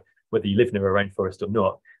nature, whether you live near a rainforest or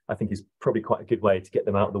not, I think is probably quite a good way to get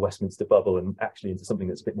them out of the Westminster bubble and actually into something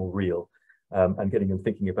that's a bit more real, and getting them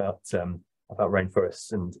thinking about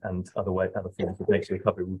rainforests and other forms of nature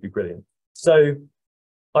recovery would be brilliant. So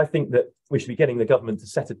I think that we should be getting the government to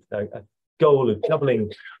set a goal of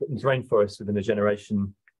doubling Britain's rainforests within a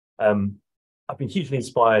generation. I've been hugely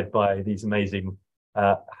inspired by these amazing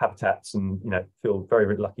habitats, and feel very,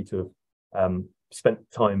 very lucky to have spent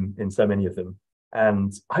time in so many of them.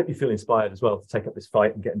 And I hope you feel inspired as well to take up this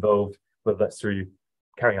fight and get involved, whether that's through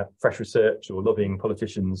carrying out fresh research or lobbying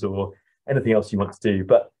politicians or anything else you want to do.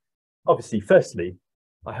 But obviously, firstly,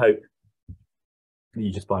 I hope that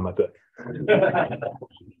you just buy my book.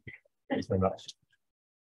 Thanks very much.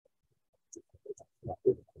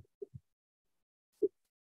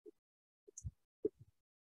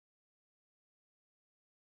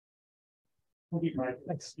 Thank you, Mike.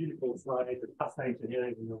 Thanks. Beautiful slide. It's fascinating to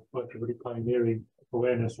hear your work really pioneering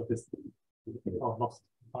awareness of this lost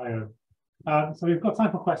biome. So we've got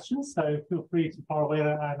time for questions, so feel free to fire away,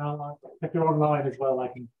 and if you're online as well, I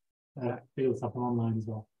can field something online as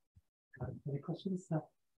well. Any questions at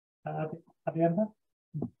the end there?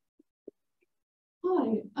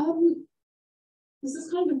 Hi. This is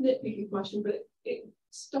kind of a nitpicky question, but it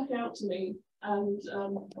stuck out to me, and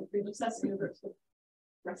I've been obsessing over it for the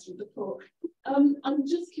rest of the talk. I'm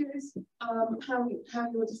just curious how you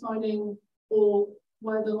were defining, or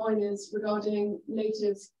where the line is regarding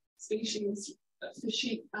native species for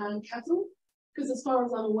sheep and cattle, because as far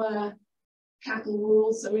as I'm aware, cattle were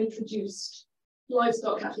also introduced,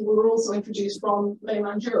 livestock cattle were also introduced from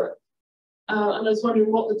mainland Europe. And I was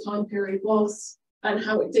wondering what the time period was and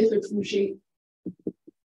how it differed from sheep.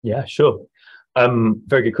 Yeah, sure.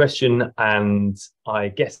 Very good question. And I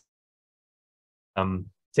guess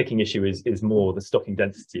taking issue is more the stocking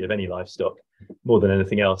density of any livestock more than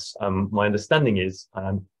anything else. My understanding is,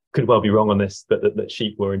 and I could well be wrong on this, but that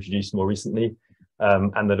sheep were introduced more recently,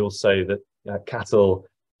 and that also that cattle,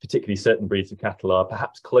 particularly certain breeds of cattle, are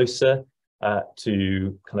perhaps closer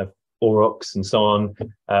to kind of aurochs and so on,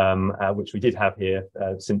 which we did have here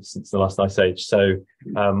since the last ice age. So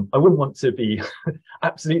I wouldn't want to be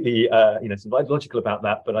absolutely sort of ideological about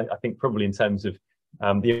that, but I think probably in terms of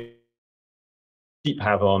the sheep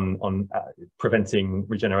have on preventing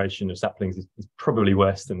regeneration of saplings is probably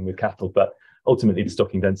worse than with cattle, but ultimately the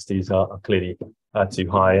stocking densities are clearly too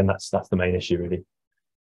high, and that's the main issue really.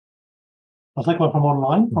 I'll take one from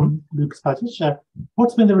online, from Lucas Pattich.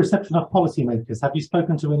 What's been the reception of policymakers? Have you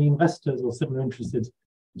spoken to any investors or similar interested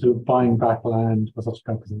to buying back land for such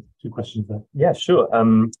purposes? Two questions there. Yeah, sure.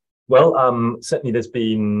 Well, certainly there's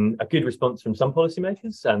been a good response from some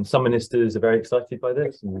policymakers, and some ministers are very excited by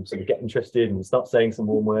this and sort of get interested and start saying some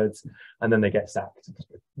warm words, and then they get sacked.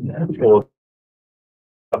 Or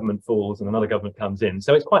government falls and another government comes in.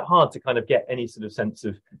 So it's quite hard to kind of get any sort of sense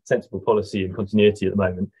of sensible policy and continuity at the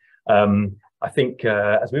moment. I think,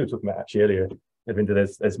 as we were talking about actually earlier, Edvinda,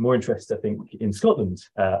 there's more interest, I think, in Scotland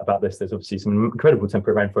about this. There's obviously some incredible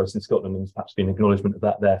temperate rainforests in Scotland, and there's perhaps been acknowledgement of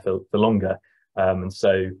that there for longer. And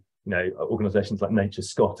so, organisations like Nature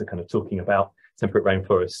Scot are kind of talking about temperate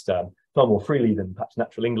rainforests far more freely than perhaps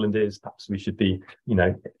Natural England is. Perhaps we should be,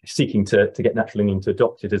 seeking to get Natural England to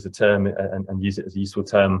adopt it as a term and use it as a useful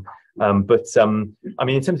term. I mean,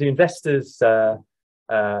 in terms of investors,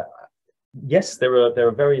 yes, there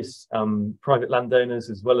are various private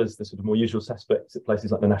landowners, as well as the sort of more usual suspects at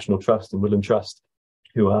places like the National Trust and Woodland Trust,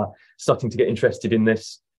 who are starting to get interested in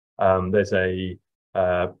this. There's a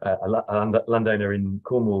landowner in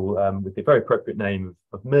Cornwall with the very appropriate name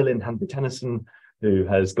of Merlin Hanby Tennyson, who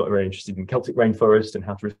has got very interested in Celtic rainforest and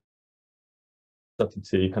how to starting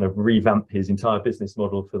to kind of revamp his entire business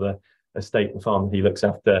model for the estate and farm that he looks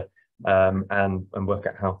after, and work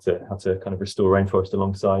out how to kind of restore rainforest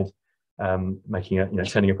alongside making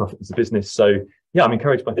turning a profit as a business. So yeah, I'm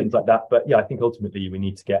encouraged by things like that. But yeah, I think ultimately we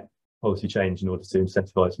need to get policy change in order to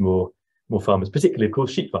incentivize more farmers, particularly of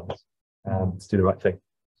course sheep farmers, to do the right thing.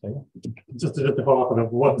 So yeah. Just to follow up on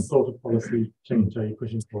what sort of policy change are you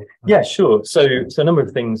pushing for? Yeah, sure. So a number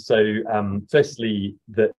of things. So firstly,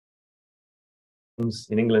 that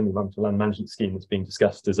in England, the Environmental Land Management Scheme that's being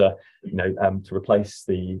discussed as to replace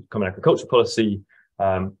the Common Agricultural Policy.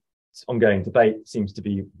 Ongoing debate seems to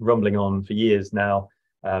be rumbling on for years now,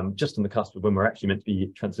 just on the cusp of when we're actually meant to be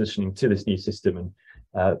transitioning to this new system,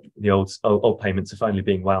 and the old payments are finally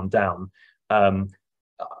being wound down.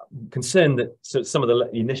 Concerned that some of the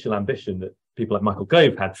initial ambition that people like Michael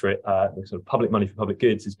Gove had for it, the sort of public money for public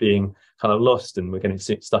goods, is being kind of lost, and we're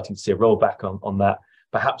starting to see a rollback on that.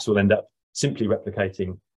 Perhaps we'll end up simply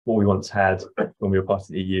replicating what we once had when we were part of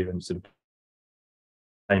the EU, and sort of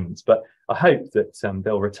claimants. But I hope that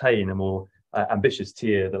they'll retain a more ambitious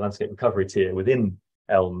tier, the landscape recovery tier within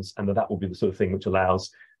elms, and that will be the sort of thing which allows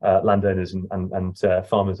landowners and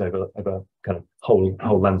farmers over kind of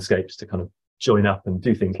whole landscapes to kind of join up and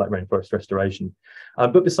do things like rainforest restoration.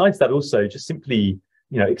 But besides that, also just simply,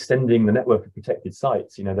 extending the network of protected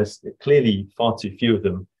sites. There's clearly far too few of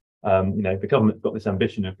them. The government's got this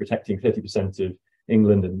ambition of protecting 30% of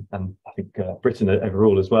England and I think Britain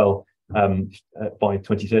overall as well by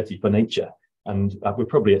 2030 for nature. And we're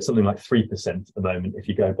probably at something like 3% at the moment if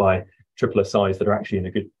you go by triple size that are actually in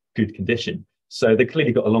a good condition. So they've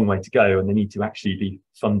clearly got a long way to go, and they need to actually be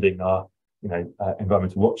funding our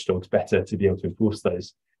environmental watchdogs better to be able to enforce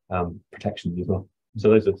those protections as well. So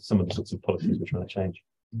those are some of the sorts of policies we're trying to change.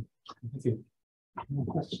 Thank you. More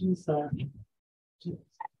questions?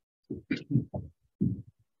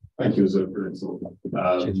 Thank you, as a brilliant talk.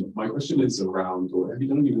 My question is around, or have you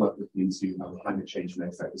done any work looking into how climate change may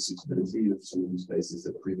affect the suitability of some of these spaces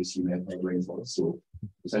that previously may have had rainforests, or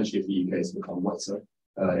potentially if the UK has become wetter,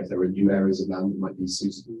 if there are new areas of land that might be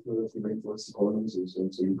suitable for rainforests to colonize or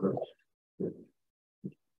to grow?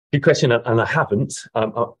 Good question, and I haven't.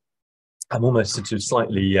 I'm almost sort of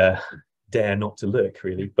slightly dare not to look,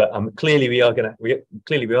 really, but clearly we are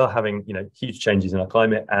having huge changes in our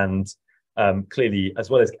climate, and clearly, as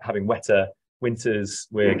well as having wetter winters,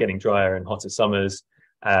 we're getting drier and hotter summers.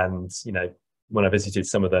 And when I visited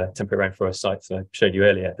some of the temperate rainforest sites that I showed you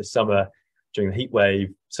earlier, this summer during the heat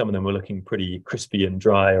wave, some of them were looking pretty crispy and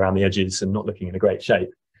dry around the edges and not looking in a great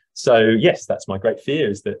shape. So yes, that's my great fear,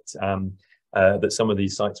 is that that some of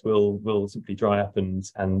these sites will simply dry up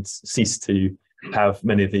and cease to have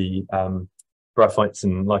many of the bryophytes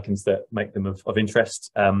and lichens that make them of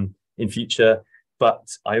interest in future. But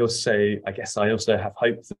I guess I also have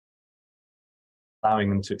hope that allowing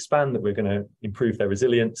them to expand, that we're going to improve their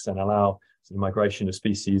resilience and allow sort of migration of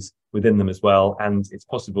species within them as well. And it's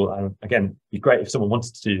possible, and again, it'd be great if someone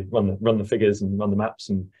wanted to run the figures and run the maps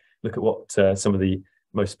and look at what some of the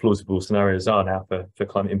most plausible scenarios are now for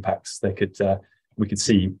climate impacts. We could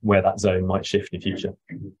see where that zone might shift in future.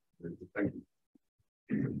 Thank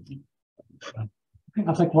you. I think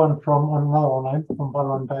I'll take one from online from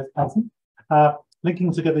Byron Patton.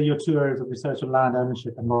 Linking together your two areas of research on land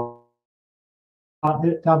ownership and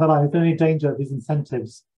down the line, is there any danger these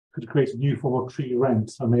incentives could create a new form of tree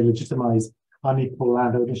rent or may legitimize unequal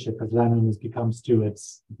land ownership as landowners become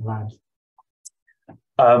stewards of land?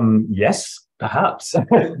 Yes, perhaps.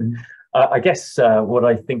 I guess what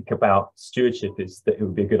I think about stewardship is that it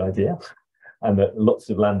would be a good idea, and that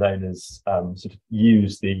lots of landowners sort of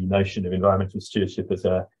use the notion of environmental stewardship as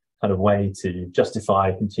a kind of way to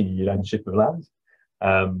justify continued ownership of land.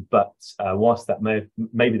 But whilst that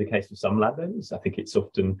may be the case for some landowners, I think it's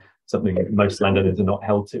often something that most landowners are not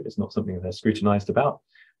held to. It's not something that they're scrutinised about.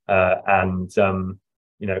 At the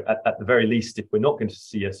very least, if we're not going to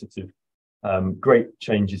see a sort of great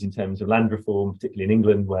changes in terms of land reform, particularly in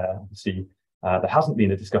England, where obviously there hasn't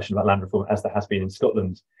been a discussion about land reform as there has been in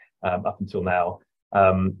Scotland up until now.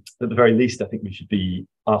 At the very least, I think we should be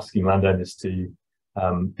asking landowners to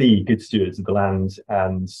be good stewards of the land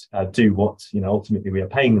and do what ultimately we are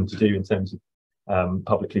paying them to do in terms of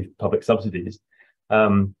public subsidies.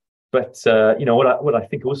 But what I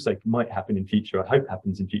think also might happen in future, I hope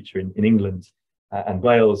happens in future in England and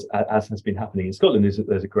Wales, as has been happening in Scotland, is that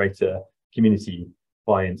there's a greater community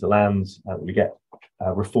buy-in to land. We get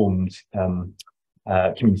reformed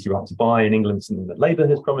community right to buy in England, something that Labour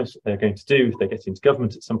has promised they're going to do if they get into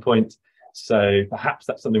government at some point. So perhaps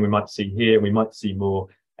that's something we might see here. We might see more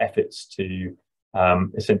efforts to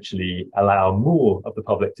essentially allow more of the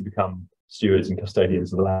public to become stewards and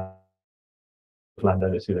custodians of the land,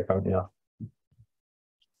 landowners who they currently are.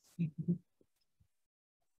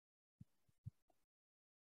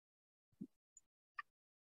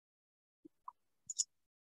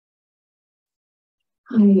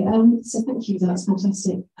 Hi, so thank you, that's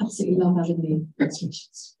fantastic. Absolutely love having the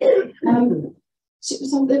illustrations.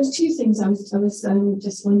 So there was two things I was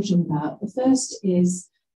just wondering about. The first is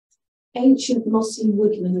ancient mossy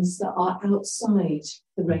woodlands that are outside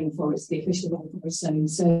the rainforest, the official rainforest zone,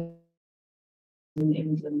 so in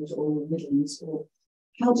England or Midlands, or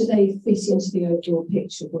how do they fit into the overall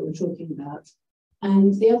picture of what you're talking about?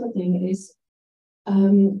 And the other thing is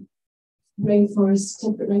rainforests,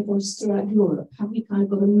 temperate rainforests throughout Europe. Have we kind of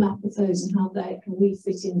got a map of those and how can we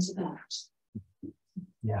fit into that?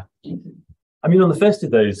 Yeah. I mean, on the first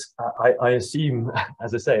of those, I assume,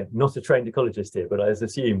 as I say, not a trained ecologist here, but I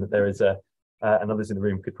assume that there is and others in the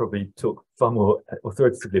room could probably talk far more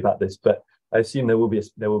authoritatively about this, but I assume there will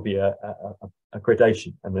be a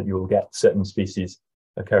gradation, and that you will get certain species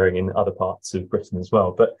occurring in other parts of Britain as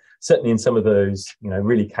well. But certainly in some of those,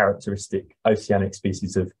 really characteristic oceanic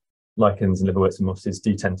species of lichens and liverworts and mosses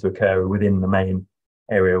do tend to occur within the main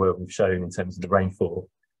area where we've shown in terms of the rainfall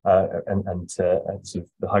and sort of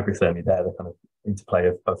the hygrothermy there, the kind of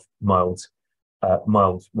interplay of mild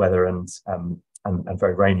weather and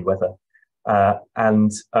very rainy weather.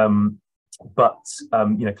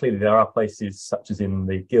 Clearly there are places such as in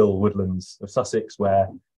the gill woodlands of Sussex where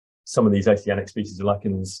some of these oceanic species of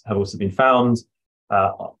lichens have also been found.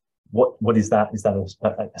 What is that? Is that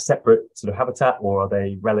a separate sort of habitat, or are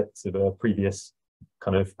they relics of a previous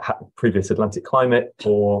kind of previous Atlantic climate,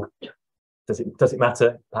 or does it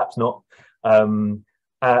matter? Perhaps not. In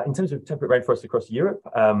terms of temperate rainforests across Europe,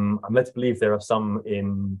 I'm led to believe there are some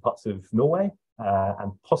in parts of Norway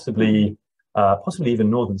and possibly even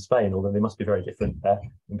northern Spain, although they must be very different there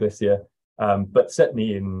in Galicia. But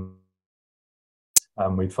certainly in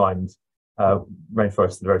we find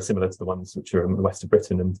rainforests that are very similar to the ones which are in the west of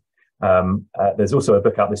Britain. And there's also a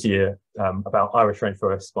book out this year about Irish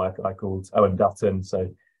rainforests by a guy called Owen Dutton. So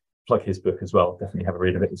plug his book as well. Definitely have a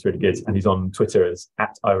read of it. It's really good. And he's on Twitter as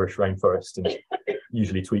 @IrishRainforest and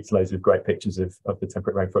usually tweets loads of great pictures of the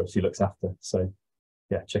temperate rainforest he looks after. So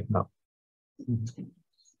yeah, check him out.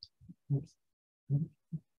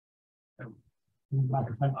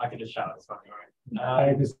 I can just shout, it's fine, all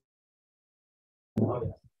right.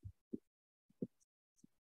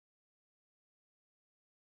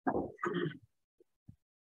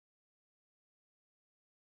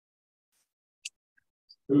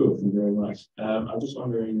 Cool, thank you very much. I'm just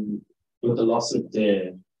wondering, with the loss of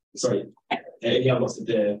deer, if you have lots of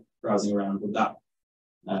deer browsing around, would that,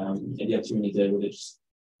 if you have too many deer, would it just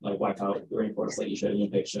like wipe out the rainforest like you showed in your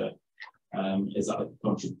picture? Is that a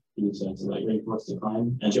contributor to like rainforest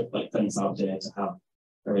decline? And just like fence out deer to have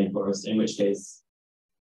a rainforest, in which case,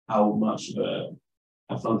 how much of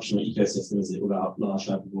a functional ecosystem is it without large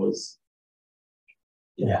herbivores?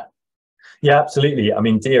 Yeah, absolutely. I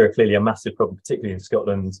mean, deer are clearly a massive problem, particularly in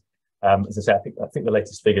Scotland. As I say, I think the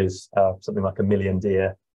latest figures, something like 1 million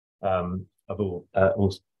deer of all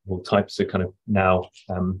types are kind of now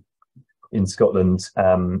in Scotland.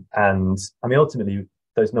 And I mean, ultimately,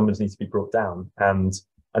 those numbers need to be brought down. And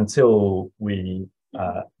until we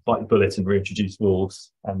bite the bullet and reintroduce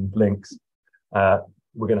wolves and lynx,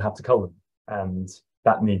 we're going to have to cull them, and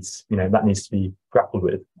that needs to be grappled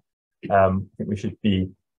with. I think we should be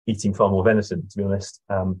eating far more venison, to be honest,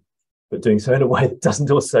 but doing so in a way that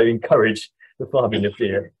doesn't also encourage the farming of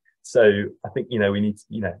deer. So I think we need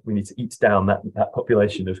to eat down that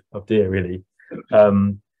population of deer, really.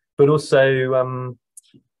 But also,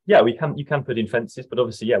 you can put in fences, but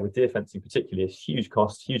obviously, with deer fencing particularly, a huge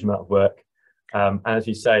cost, huge amount of work. And as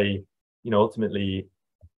you say, ultimately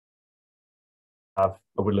have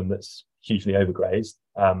a woodland that's hugely overgrazed,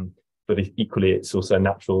 but equally it's also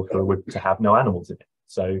natural for a wood to have no animals in it.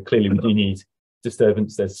 So clearly we do need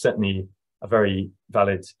disturbance. There's certainly a very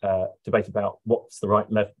valid debate about what's the right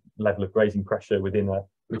level of grazing pressure within a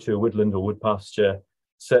mature woodland or wood pasture.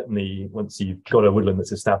 Certainly once you've got a woodland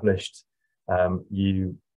that's established,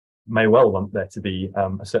 you may well want there to be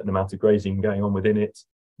a certain amount of grazing going on within it,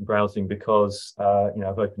 browsing, because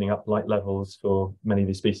of opening up light levels for many of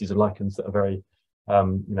these species of lichens that are very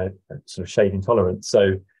sort of shade intolerant.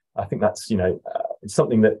 So I think that's it's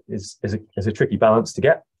something that is a tricky balance to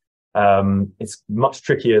get. It's much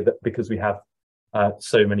trickier because we have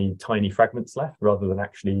so many tiny fragments left, rather than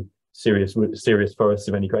actually serious forests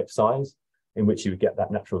of any great size, in which you would get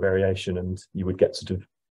that natural variation, and you would get sort of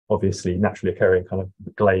obviously naturally occurring kind of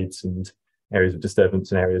glades and areas of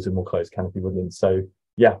disturbance and areas of more closed canopy woodlands. So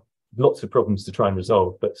yeah, lots of problems to try and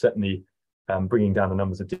resolve, but certainly bringing down the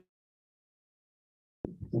numbers of.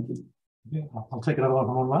 Thank you. Yeah, I'll take another one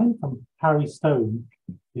from online, from Harry Stone,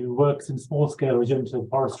 who works in small-scale regenerative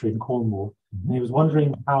forestry in Cornwall. And he was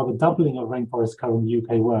wondering how the doubling of rainforest cover in the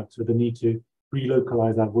UK works with the need to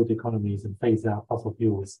relocalize our wood economies and phase out fossil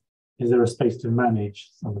fuels. Is there a space to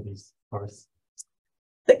manage some of these forests?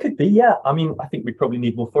 There could be, yeah. I mean, I think we probably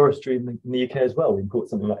need more forestry in the UK as well. We import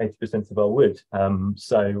something like 80% of our wood.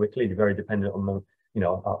 So we're clearly very dependent on the,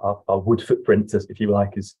 our wood footprint, if you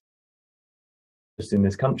like, is just in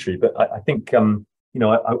this country. But I think, I'm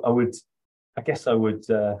not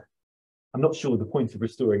sure the point of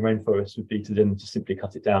restoring rainforests would be to then just simply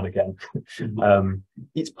cut it down again.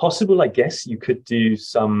 It's possible, I guess, you could do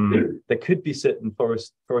there could be certain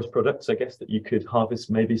forest products, I guess, that you could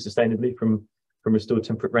harvest maybe sustainably from restored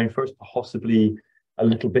temperate rainforest, possibly a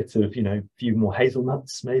little bit of, few more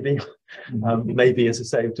hazelnuts, maybe. Maybe, as I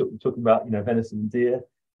say, talking about, venison and deer.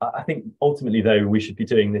 I think ultimately, though, we should be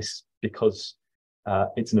doing this because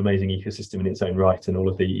it's an amazing ecosystem in its own right, and all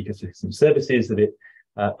of the ecosystem services that it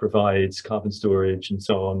provides, carbon storage and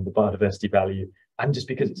so on, the biodiversity value, and just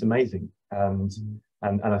because it's amazing. And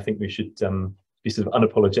I think we should be sort of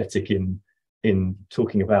unapologetic in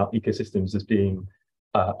talking about ecosystems as being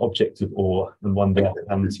objects of awe and wonder.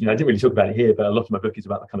 And I didn't really talk about it here, but a lot of my book is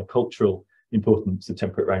about the kind of cultural importance of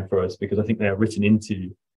temperate rainforests, because I think they are written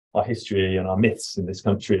into our history and our myths in this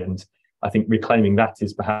country. And I think reclaiming that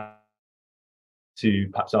is perhaps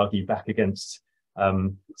argue back against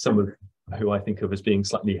some of who I think of as being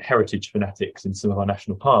slightly heritage fanatics in some of our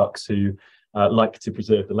national parks, who like to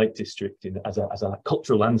preserve the Lake District as a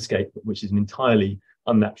cultural landscape, which is an entirely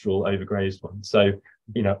unnatural, overgrazed one. So,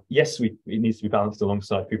 yes, it needs to be balanced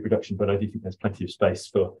alongside food production, but I do think there's plenty of space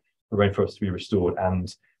for rainforests to be restored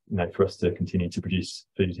and, for us to continue to produce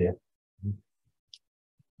food here.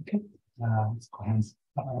 Okay. Hands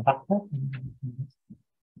back there.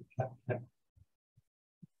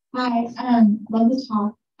 Hi, love the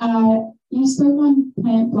talk. You spoke on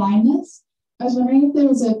plant blindness. I was wondering if there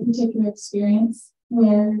was a particular experience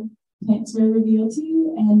where plants were revealed to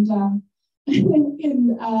you, and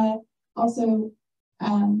also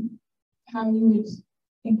how you would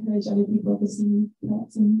encourage other people to see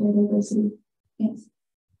plants and their diversity. Thanks.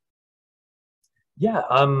 Yeah,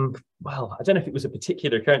 well, I don't know if it was a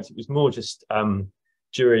particular occurrence. It was more just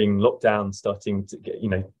during lockdown, starting to get,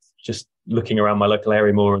 just looking around my local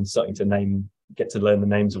area more and starting to get to learn the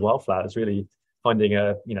names of wildflowers, really finding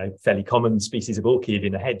a, fairly common species of orchid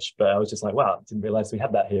in a hedge. But I was just like, wow, I didn't realize we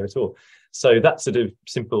had that here at all. So that sort of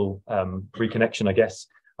simple reconnection, I guess.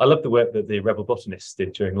 I love the work that the rebel botanists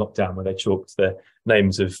did during lockdown, where they chalked the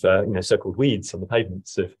names of, so-called weeds on the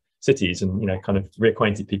pavements of cities, and, kind of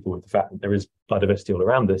reacquainted people with the fact that there is biodiversity all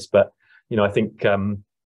around us. But, I think,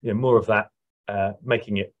 more of that,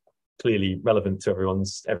 making it clearly relevant to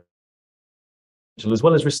everyone's, as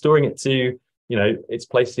well as restoring it to, its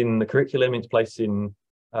place in the curriculum, its place in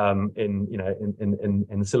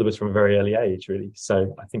the syllabus from a very early age, really.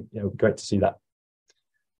 So I think, it would be great to see that.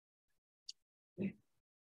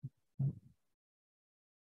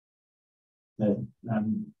 I'm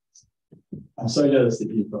so jealous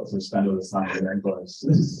that you've got to spend all this time in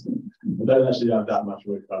rainforests. I don't actually have that much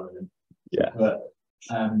work covered in. Yeah. But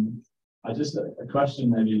I just, a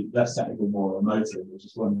question maybe less technical, more emotive, which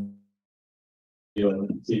is one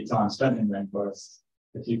time spent in rainforests.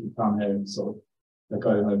 If you could come here and sort of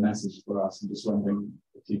go home message for us, and just wondering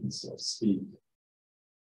if you can sort of speak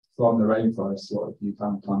from the rainforest, what have you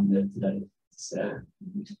found coming in today to say?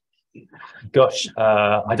 Gosh,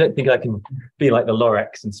 I don't think I can be like the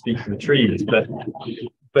Lorax and speak for the trees,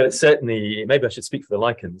 but certainly maybe I should speak for the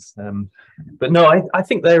lichens. But no, I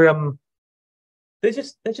think they're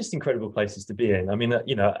just incredible places to be in. I mean,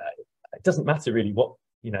 it doesn't matter really what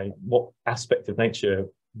aspect of nature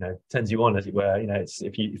turns you on, as it were. It's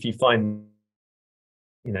if you find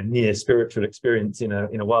near spiritual experience in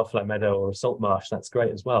a wildflower meadow or a salt marsh, that's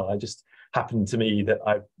great as well. I just happened to me that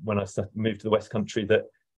when I moved to the West Country, that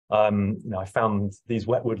I found these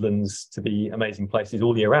wet woodlands to be amazing places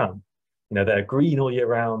all year round. They're green all year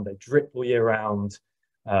round, they drip all year round.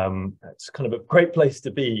 It's kind of a great place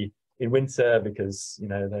to be in winter, because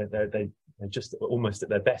they're just almost at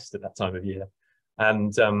their best at that time of year.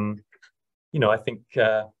 And I think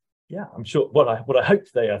I'm sure what I hope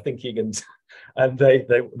they are thinking and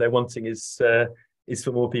they're wanting is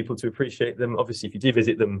for more people to appreciate them. Obviously, if you do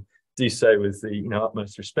visit them, do so with the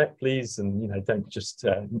utmost respect, please, and don't just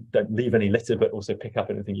don't leave any litter, but also pick up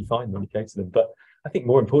anything you find when you go to them. But I think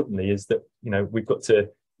more importantly is that we've got to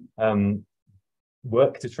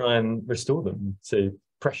work to try and restore them, to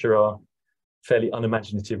pressure our fairly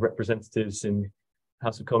unimaginative representatives in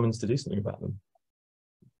House of Commons to do something about them.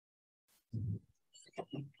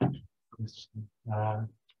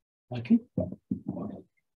 Okay.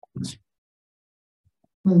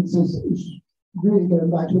 It's really going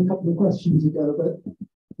back to a couple of questions ago, but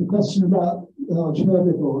the question about large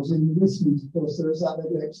herbivores in Westminster, of course, there is that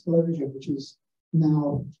little explosion, which is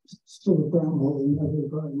now sort of bramble and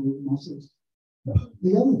overgrown mosses.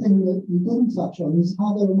 The other thing that you didn't touch on is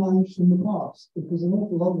how they were managed in the past, because an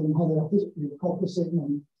awful lot of them had a history of coppicing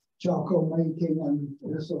and charcoal making and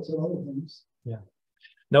all sorts of other things. Yeah,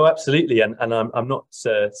 no, absolutely, and I'm not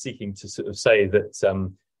seeking to sort of say that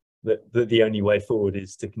that the only way forward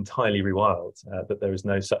is to entirely rewild, that there is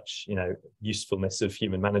no such usefulness of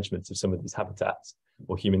human management of some of these habitats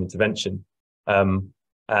or human intervention. And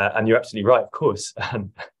you're absolutely right, of course,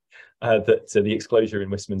 that the exclosure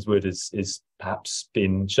in Westminster Wood is perhaps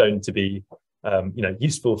been shown to be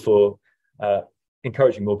useful for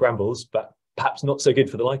encouraging more brambles, but perhaps not so good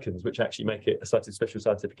for the lichens, which actually make it a site of special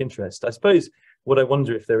scientific interest. I suppose what I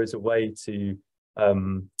wonder if there is a way to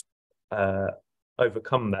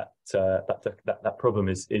overcome that problem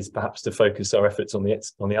is perhaps to focus our efforts on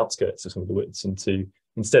the outskirts of some of the woods, and to,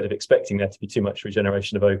 instead of expecting there to be too much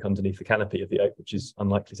regeneration of oak underneath the canopy of the oak, which is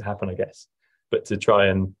unlikely to happen, I guess, but to try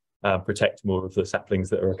and protect more of the saplings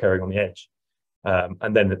that are occurring on the edge.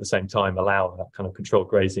 And then at the same time allow that kind of controlled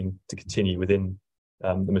grazing to continue within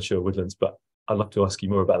the mature woodlands. But I'd love to ask you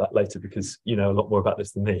more about that later, because you know a lot more about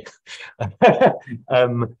this than me.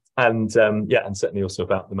 And certainly also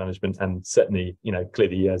about the management, and certainly, you know,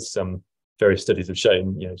 clearly, as various studies have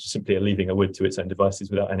shown, you know, just simply leaving a wood to its own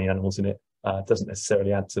devices without any animals in it doesn't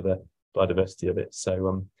necessarily add to the biodiversity of it.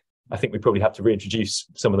 So I think we probably have to reintroduce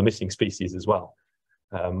some of the missing species as well,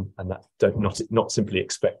 and that not simply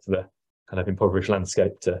expect the kind of impoverished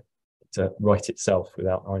landscape to right itself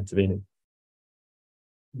without our intervening.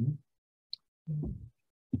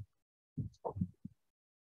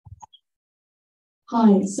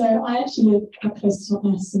 Hi, so I actually live quite close to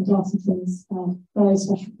Totnes, and Dartmoor's a very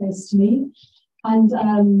special place to me. And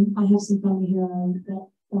I have some family who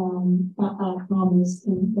are farmers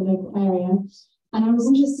in the local area. And I was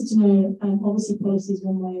interested to know, obviously policy is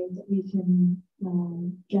one way that we can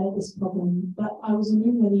get at this problem, but I was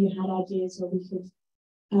wondering whether you had ideas where we could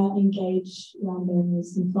engage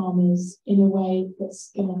landowners and farmers in a way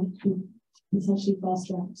that's going to be potentially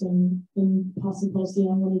fast-tracking in passing policy.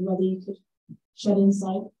 And I wondered whether you could shed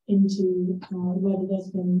insight into whether there's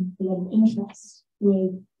been a lot of interest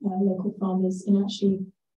with local farmers in actually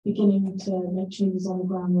beginning to make changes on the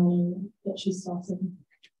ground running that she's starting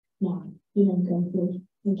now, you know, going forward.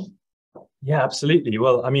 Thank you. Yeah, absolutely.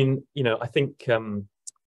 Well, I mean, you know, I think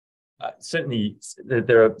certainly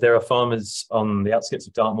there are farmers on the outskirts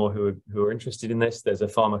of Dartmoor who are interested in this. There's a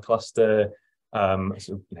farmer cluster, sort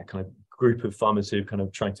of, you know, kind of group of farmers who are kind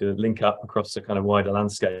of trying to link up across a kind of wider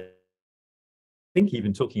landscape. I think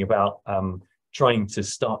even talking about trying to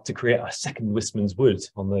start to create a second Wistman's Wood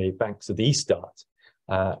on the banks of the East Dart,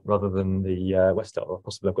 rather than the West Dart, or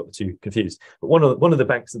possibly I've got the two confused. But one of the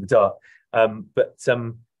banks of the Dart, that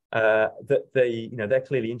they're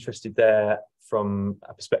clearly interested there from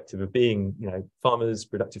a perspective of being, you know, farmers,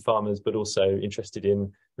 productive farmers, but also interested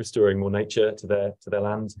in restoring more nature to their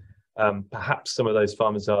land. Perhaps some of those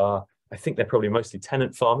farmers are, I think they're probably mostly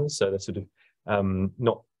tenant farmers, so they're sort of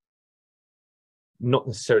not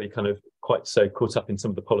necessarily kind of quite so caught up in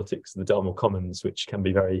some of the politics of the Dartmoor Commons, which can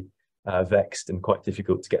be very vexed and quite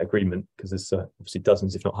difficult to get agreement, because there's obviously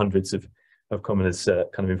dozens, if not hundreds, of commoners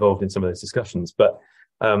kind of involved in some of those discussions. But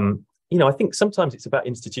you know, I think sometimes it's about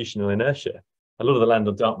institutional inertia. A lot of the land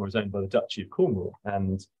on Dartmoor is owned by the Duchy of Cornwall,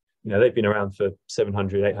 and you know, they've been around for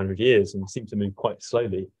 700, 800 years and seem to move quite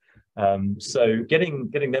slowly. So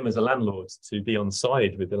getting them as a landlord to be on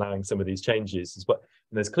side with allowing some of these changes is what,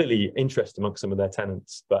 and there's clearly interest amongst some of their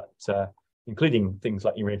tenants, but including things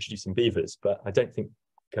like reintroducing beavers. But I don't think,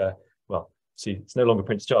 well, see, it's no longer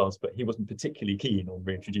Prince Charles, but he wasn't particularly keen on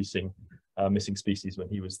reintroducing missing species when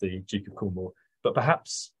he was the Duke of Cornwall. But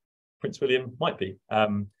perhaps Prince William might be.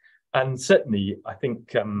 And certainly, I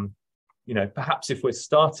think, you know, perhaps if we're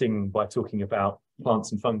starting by talking about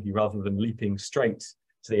plants and fungi rather than leaping straight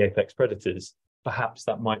to the apex predators, perhaps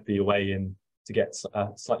that might be a way in to get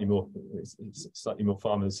slightly more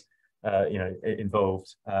farmers, you know,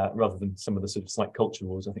 involved, rather than some of the sort of slight culture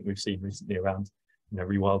wars I think we've seen recently around, you know,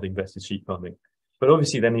 rewilding versus sheep farming. But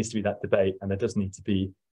obviously there needs to be that debate, and there does need to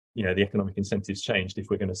be, you know, the economic incentives changed if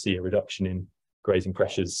we're going to see a reduction in grazing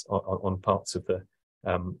pressures on parts of the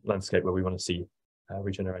landscape where we want to see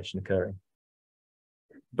regeneration occurring.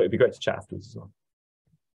 But it'd be great to chat afterwards as well.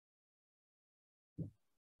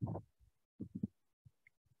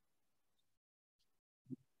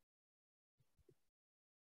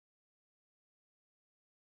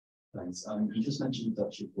 Thanks. You just mentioned the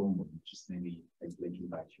Duchy of Cornwall, just maybe linking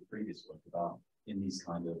back to your previous work about in these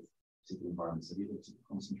kind of particular environments. Have you looked at the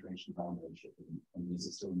concentration of land ownership, and is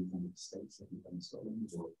it still in the form of the states that you've done in Scotland,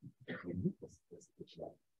 or what's the picture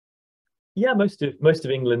like? Yeah, most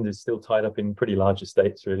of England is still tied up in pretty large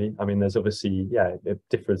estates, really. I mean, there's obviously, yeah, it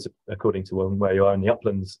differs according to where you are in the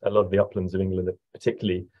uplands. A lot of the uplands of England are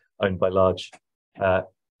particularly owned by large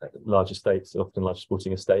estates, often large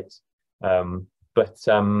sporting estates.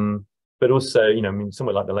 But also, you know, I mean,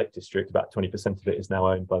 somewhere like the Lake District, about 20% of it is now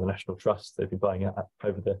owned by the National Trust. They've been buying it up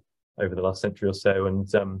over the last century or so, and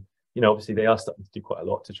you know, obviously they are starting to do quite a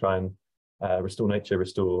lot to try and restore nature,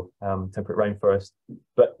 restore temperate rainforest.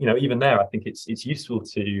 But you know, even there, I think it's useful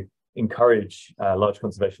to encourage large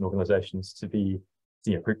conservation organisations to be,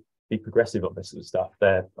 you know, be progressive on this sort of stuff.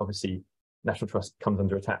 They're obviously, National Trust comes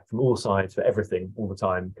under attack from all sides for everything all the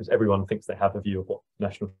time, because everyone thinks they have a view of what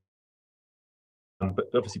National but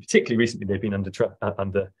obviously particularly recently they've been under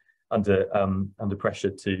pressure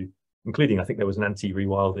to, including, I think there was an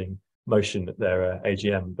anti-rewilding motion at their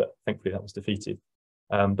AGM, but thankfully that was defeated.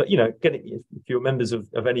 But you know, if you're members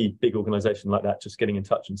of any big organisation like that, just getting in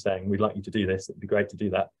touch and saying we'd like you to do this, it'd be great to do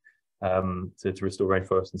that, to restore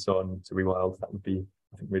rainforests and so on, to rewild. That would be,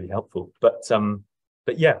 I think, really helpful. But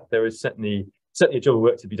yeah, there is certainly a job of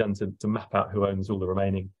work to be done to map out who owns all the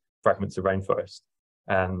remaining fragments of rainforest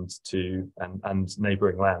and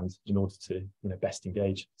neighbouring land in order to best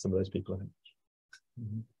engage some of those people, I think.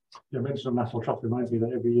 Your mention of national trust reminds me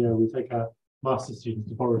that every year we take our master's students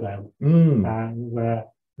to Borrowdale, and where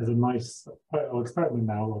there's a nice experiment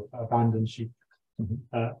now of abandoned sheep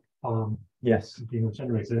farm being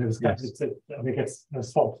regenerated. And it gets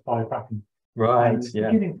swamped by bracken. Right, things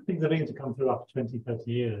are beginning to come through after 20,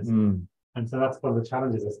 30 years. And so that's one of the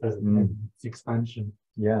challenges, I suppose, the expansion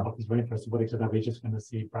of these rainforests. What extent are we just going to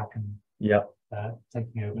see bracken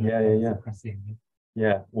taking over? Suppressing.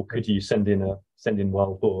 Or could you send in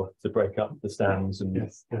wild boar to break up the stands and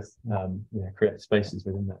create spaces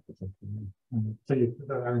within that? So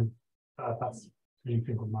that's you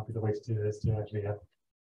think what might be the way to do this, to actually have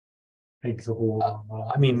pigs or boar?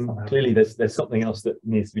 I mean, clearly there's something else that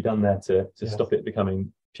needs to be done there to stop it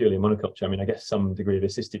becoming purely monoculture. I mean, I guess some degree of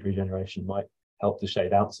assisted regeneration might help to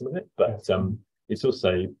shade out some of it, but it's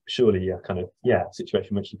also surely a kind of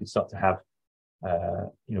situation which you could start to have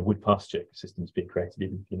wood pasture systems being created,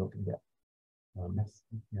 even if you're not going to get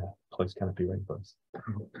close canopy rainforests.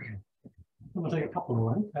 We'll take a couple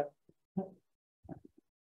more.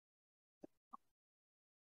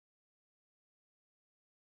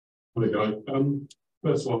 Hi, Guy.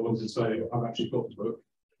 First of all, I wanted to say I've actually got the book.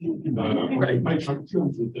 Page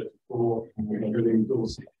 234, really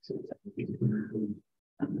endorse it.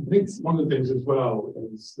 I think one of the things as well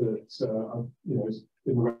is that it's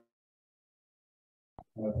been around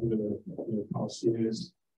over the past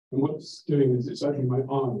years, and what it's doing is it's opening my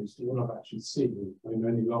eyes to what I've actually seen. I mean,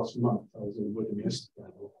 only last month I was in the wood in yesterday,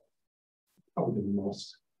 covered in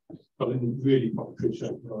moss, but I didn't really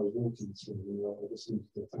appreciate what I was walking through. I just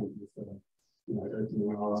wanted to thank you for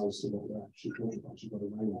opening our eyes to what we've actually got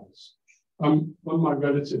around us. One of my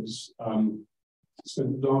relatives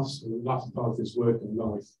spent the latter part of his working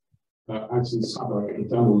life out in Sabah at the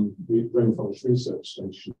Devon Rainforest Research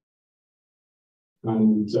Station.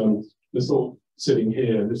 And the thought sitting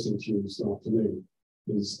here listening to you this afternoon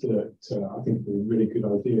is that I think it would be a really good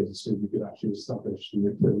idea to see if we could actually establish an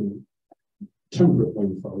equivalent temperate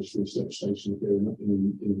rainforest research station here in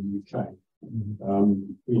the UK.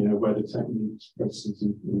 Where the techniques, processes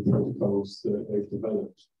and protocols that they've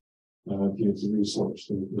developed to research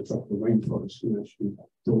the tropical rainforest can actually be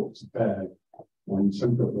brought to bear on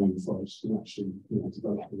temperate rainforests and actually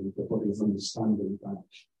develop the body of understanding about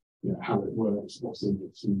how it works, what's in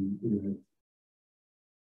it, and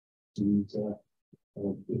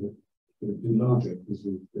enlarge it, as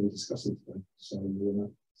we've been discussing today. So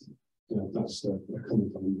that's a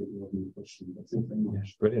comment on the question. But thank you very much.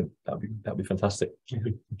 Brilliant. That'd be fantastic.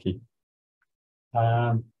 Thank you.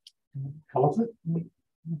 Arthur?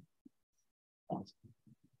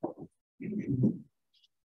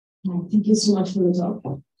 Thank you so much for the talk.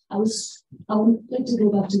 I would like to go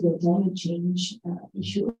back to the climate change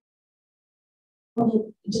issue.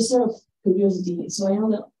 Just sort of curiosity. So I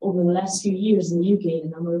know that over the last few years in the UK, the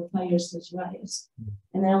number of fires has rise,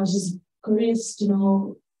 and I was just curious to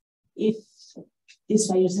know if these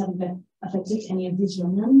fires have affected any of these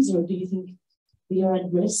remnants, or do you think they are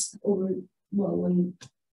at risk when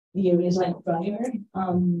the areas like drier?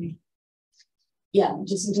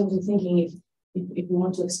 Just in terms of thinking if we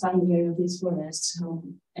want to expand the area of these forests, how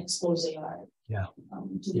exposed they are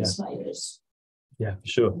to these fires. Yeah, for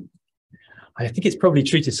sure. I think it's probably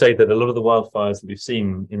true to say that a lot of the wildfires that we've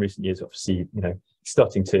seen in recent years, obviously,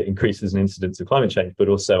 starting to increase as an incidence of climate change, but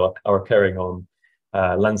also are occurring on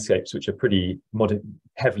landscapes which are pretty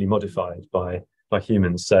heavily modified by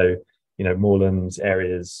humans. So, moorland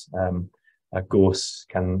areas, gorse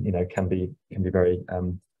can be very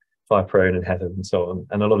fire prone, and heather and so on.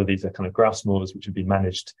 And a lot of these are kind of grouse moors which have been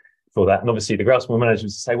managed for that. And obviously the grouse moor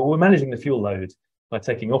managers say, well, we're managing the fuel load by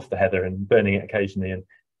taking off the heather and burning it occasionally. And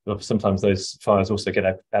sometimes those fires also get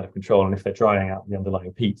out of control, and if they're drying out the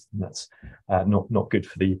underlying peat, then that's not good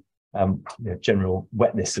for the general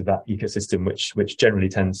wetness of that ecosystem, which generally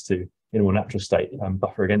tends to, in a more natural state,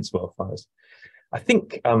 buffer against wildfires. I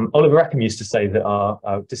think Oliver Rackham used to say that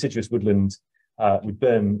our deciduous woodland would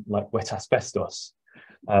burn like wet asbestos.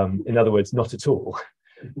 In other words, not at all.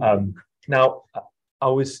 Now,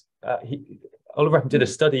 Oliver Rackham did a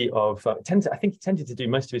study of, I think he tended to do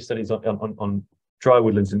most of his studies on dry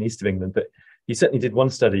woodlands in the east of England, but he certainly did one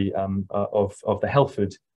study of the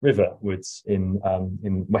Helford River woods in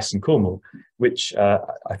Western Cornwall, which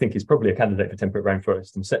I think is probably a candidate for temperate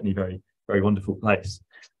rainforest, and certainly very, very wonderful place.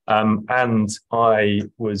 And I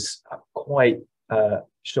was quite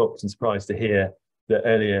shocked and surprised to hear that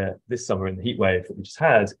earlier this summer, in the heat wave that we just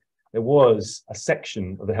had, there was a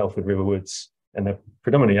section of the Helford River woods, and they're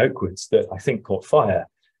predominantly oak woods, that I think caught fire.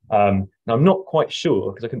 Now, I'm not quite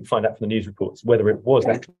sure, because I couldn't find out from the news reports, whether it was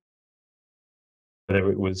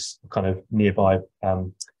kind of nearby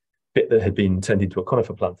bit that had been turned into a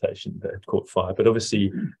conifer plantation that had caught fire. But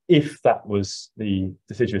obviously, if that was the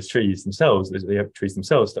deciduous trees themselves, the oak trees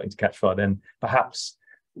themselves starting to catch fire, then perhaps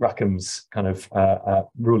Rackham's kind of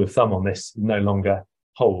rule of thumb on this no longer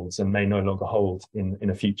holds, and may no longer hold in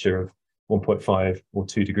a future of 1.5 or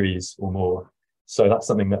 2 degrees or more. So that's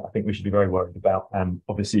something that I think we should be very worried about, and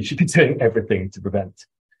obviously should be doing everything to prevent.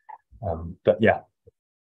 But yeah,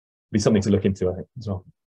 be something to look into, I think, as well.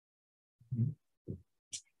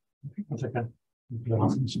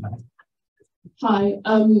 Hi,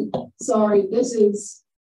 sorry, this is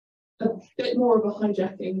a bit more of a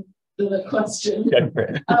hijacking than a question. You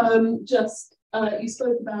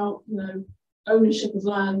spoke about, ownership of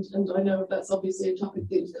land, and I know that's obviously a topic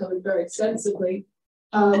that you've covered very extensively.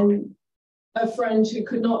 A friend who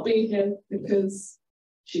could not be here because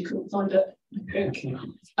she couldn't find it, I think,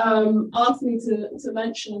 asked me to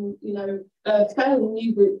mention, a fairly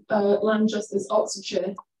new group, Land Justice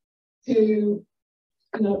Oxfordshire, who,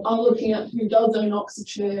 are looking at who does own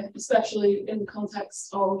Oxfordshire, especially in the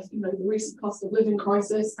context of, the recent cost of living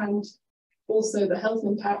crisis, and also the health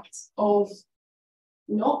impact of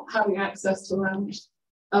not having access to land,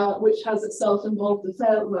 which has itself involved a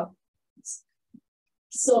fair,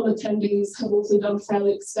 some attendees have also done a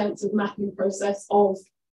fairly extensive mapping process of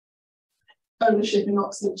ownership in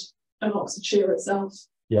Oxfordshire itself.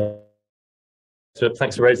 Yeah. So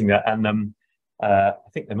thanks for raising that. And I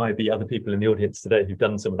think there might be other people in the audience today who've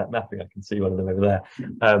done some of that mapping. I can see one of them over there.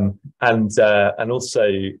 And also,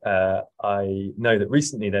 I know that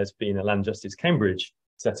recently there's been a Land Justice Cambridge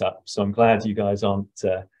set up. So I'm glad you guys aren't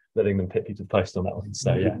letting them pit you to the post on that one.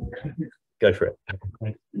 So yeah, go for it.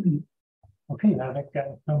 Great. Okay, I think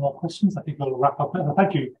no more questions. I think we'll wrap up there.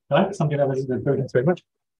 Thank you, Guy, for something that was very much.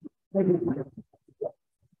 Thank you.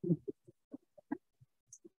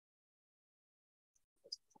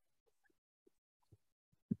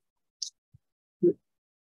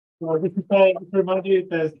 Well, just to remind you,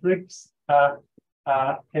 there's drinks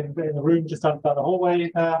in the room just down the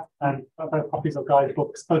hallway there, and other copies of Guy's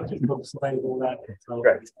books, both books available there. So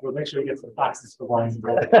we'll make sure you get some access to wine.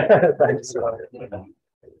 Thanks.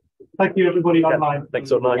 Thank you, everybody online.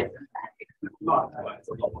 Thanks online.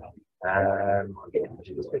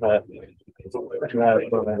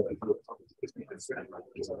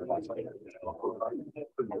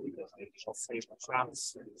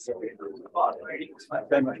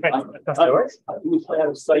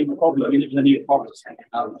 Same problem in the new forest.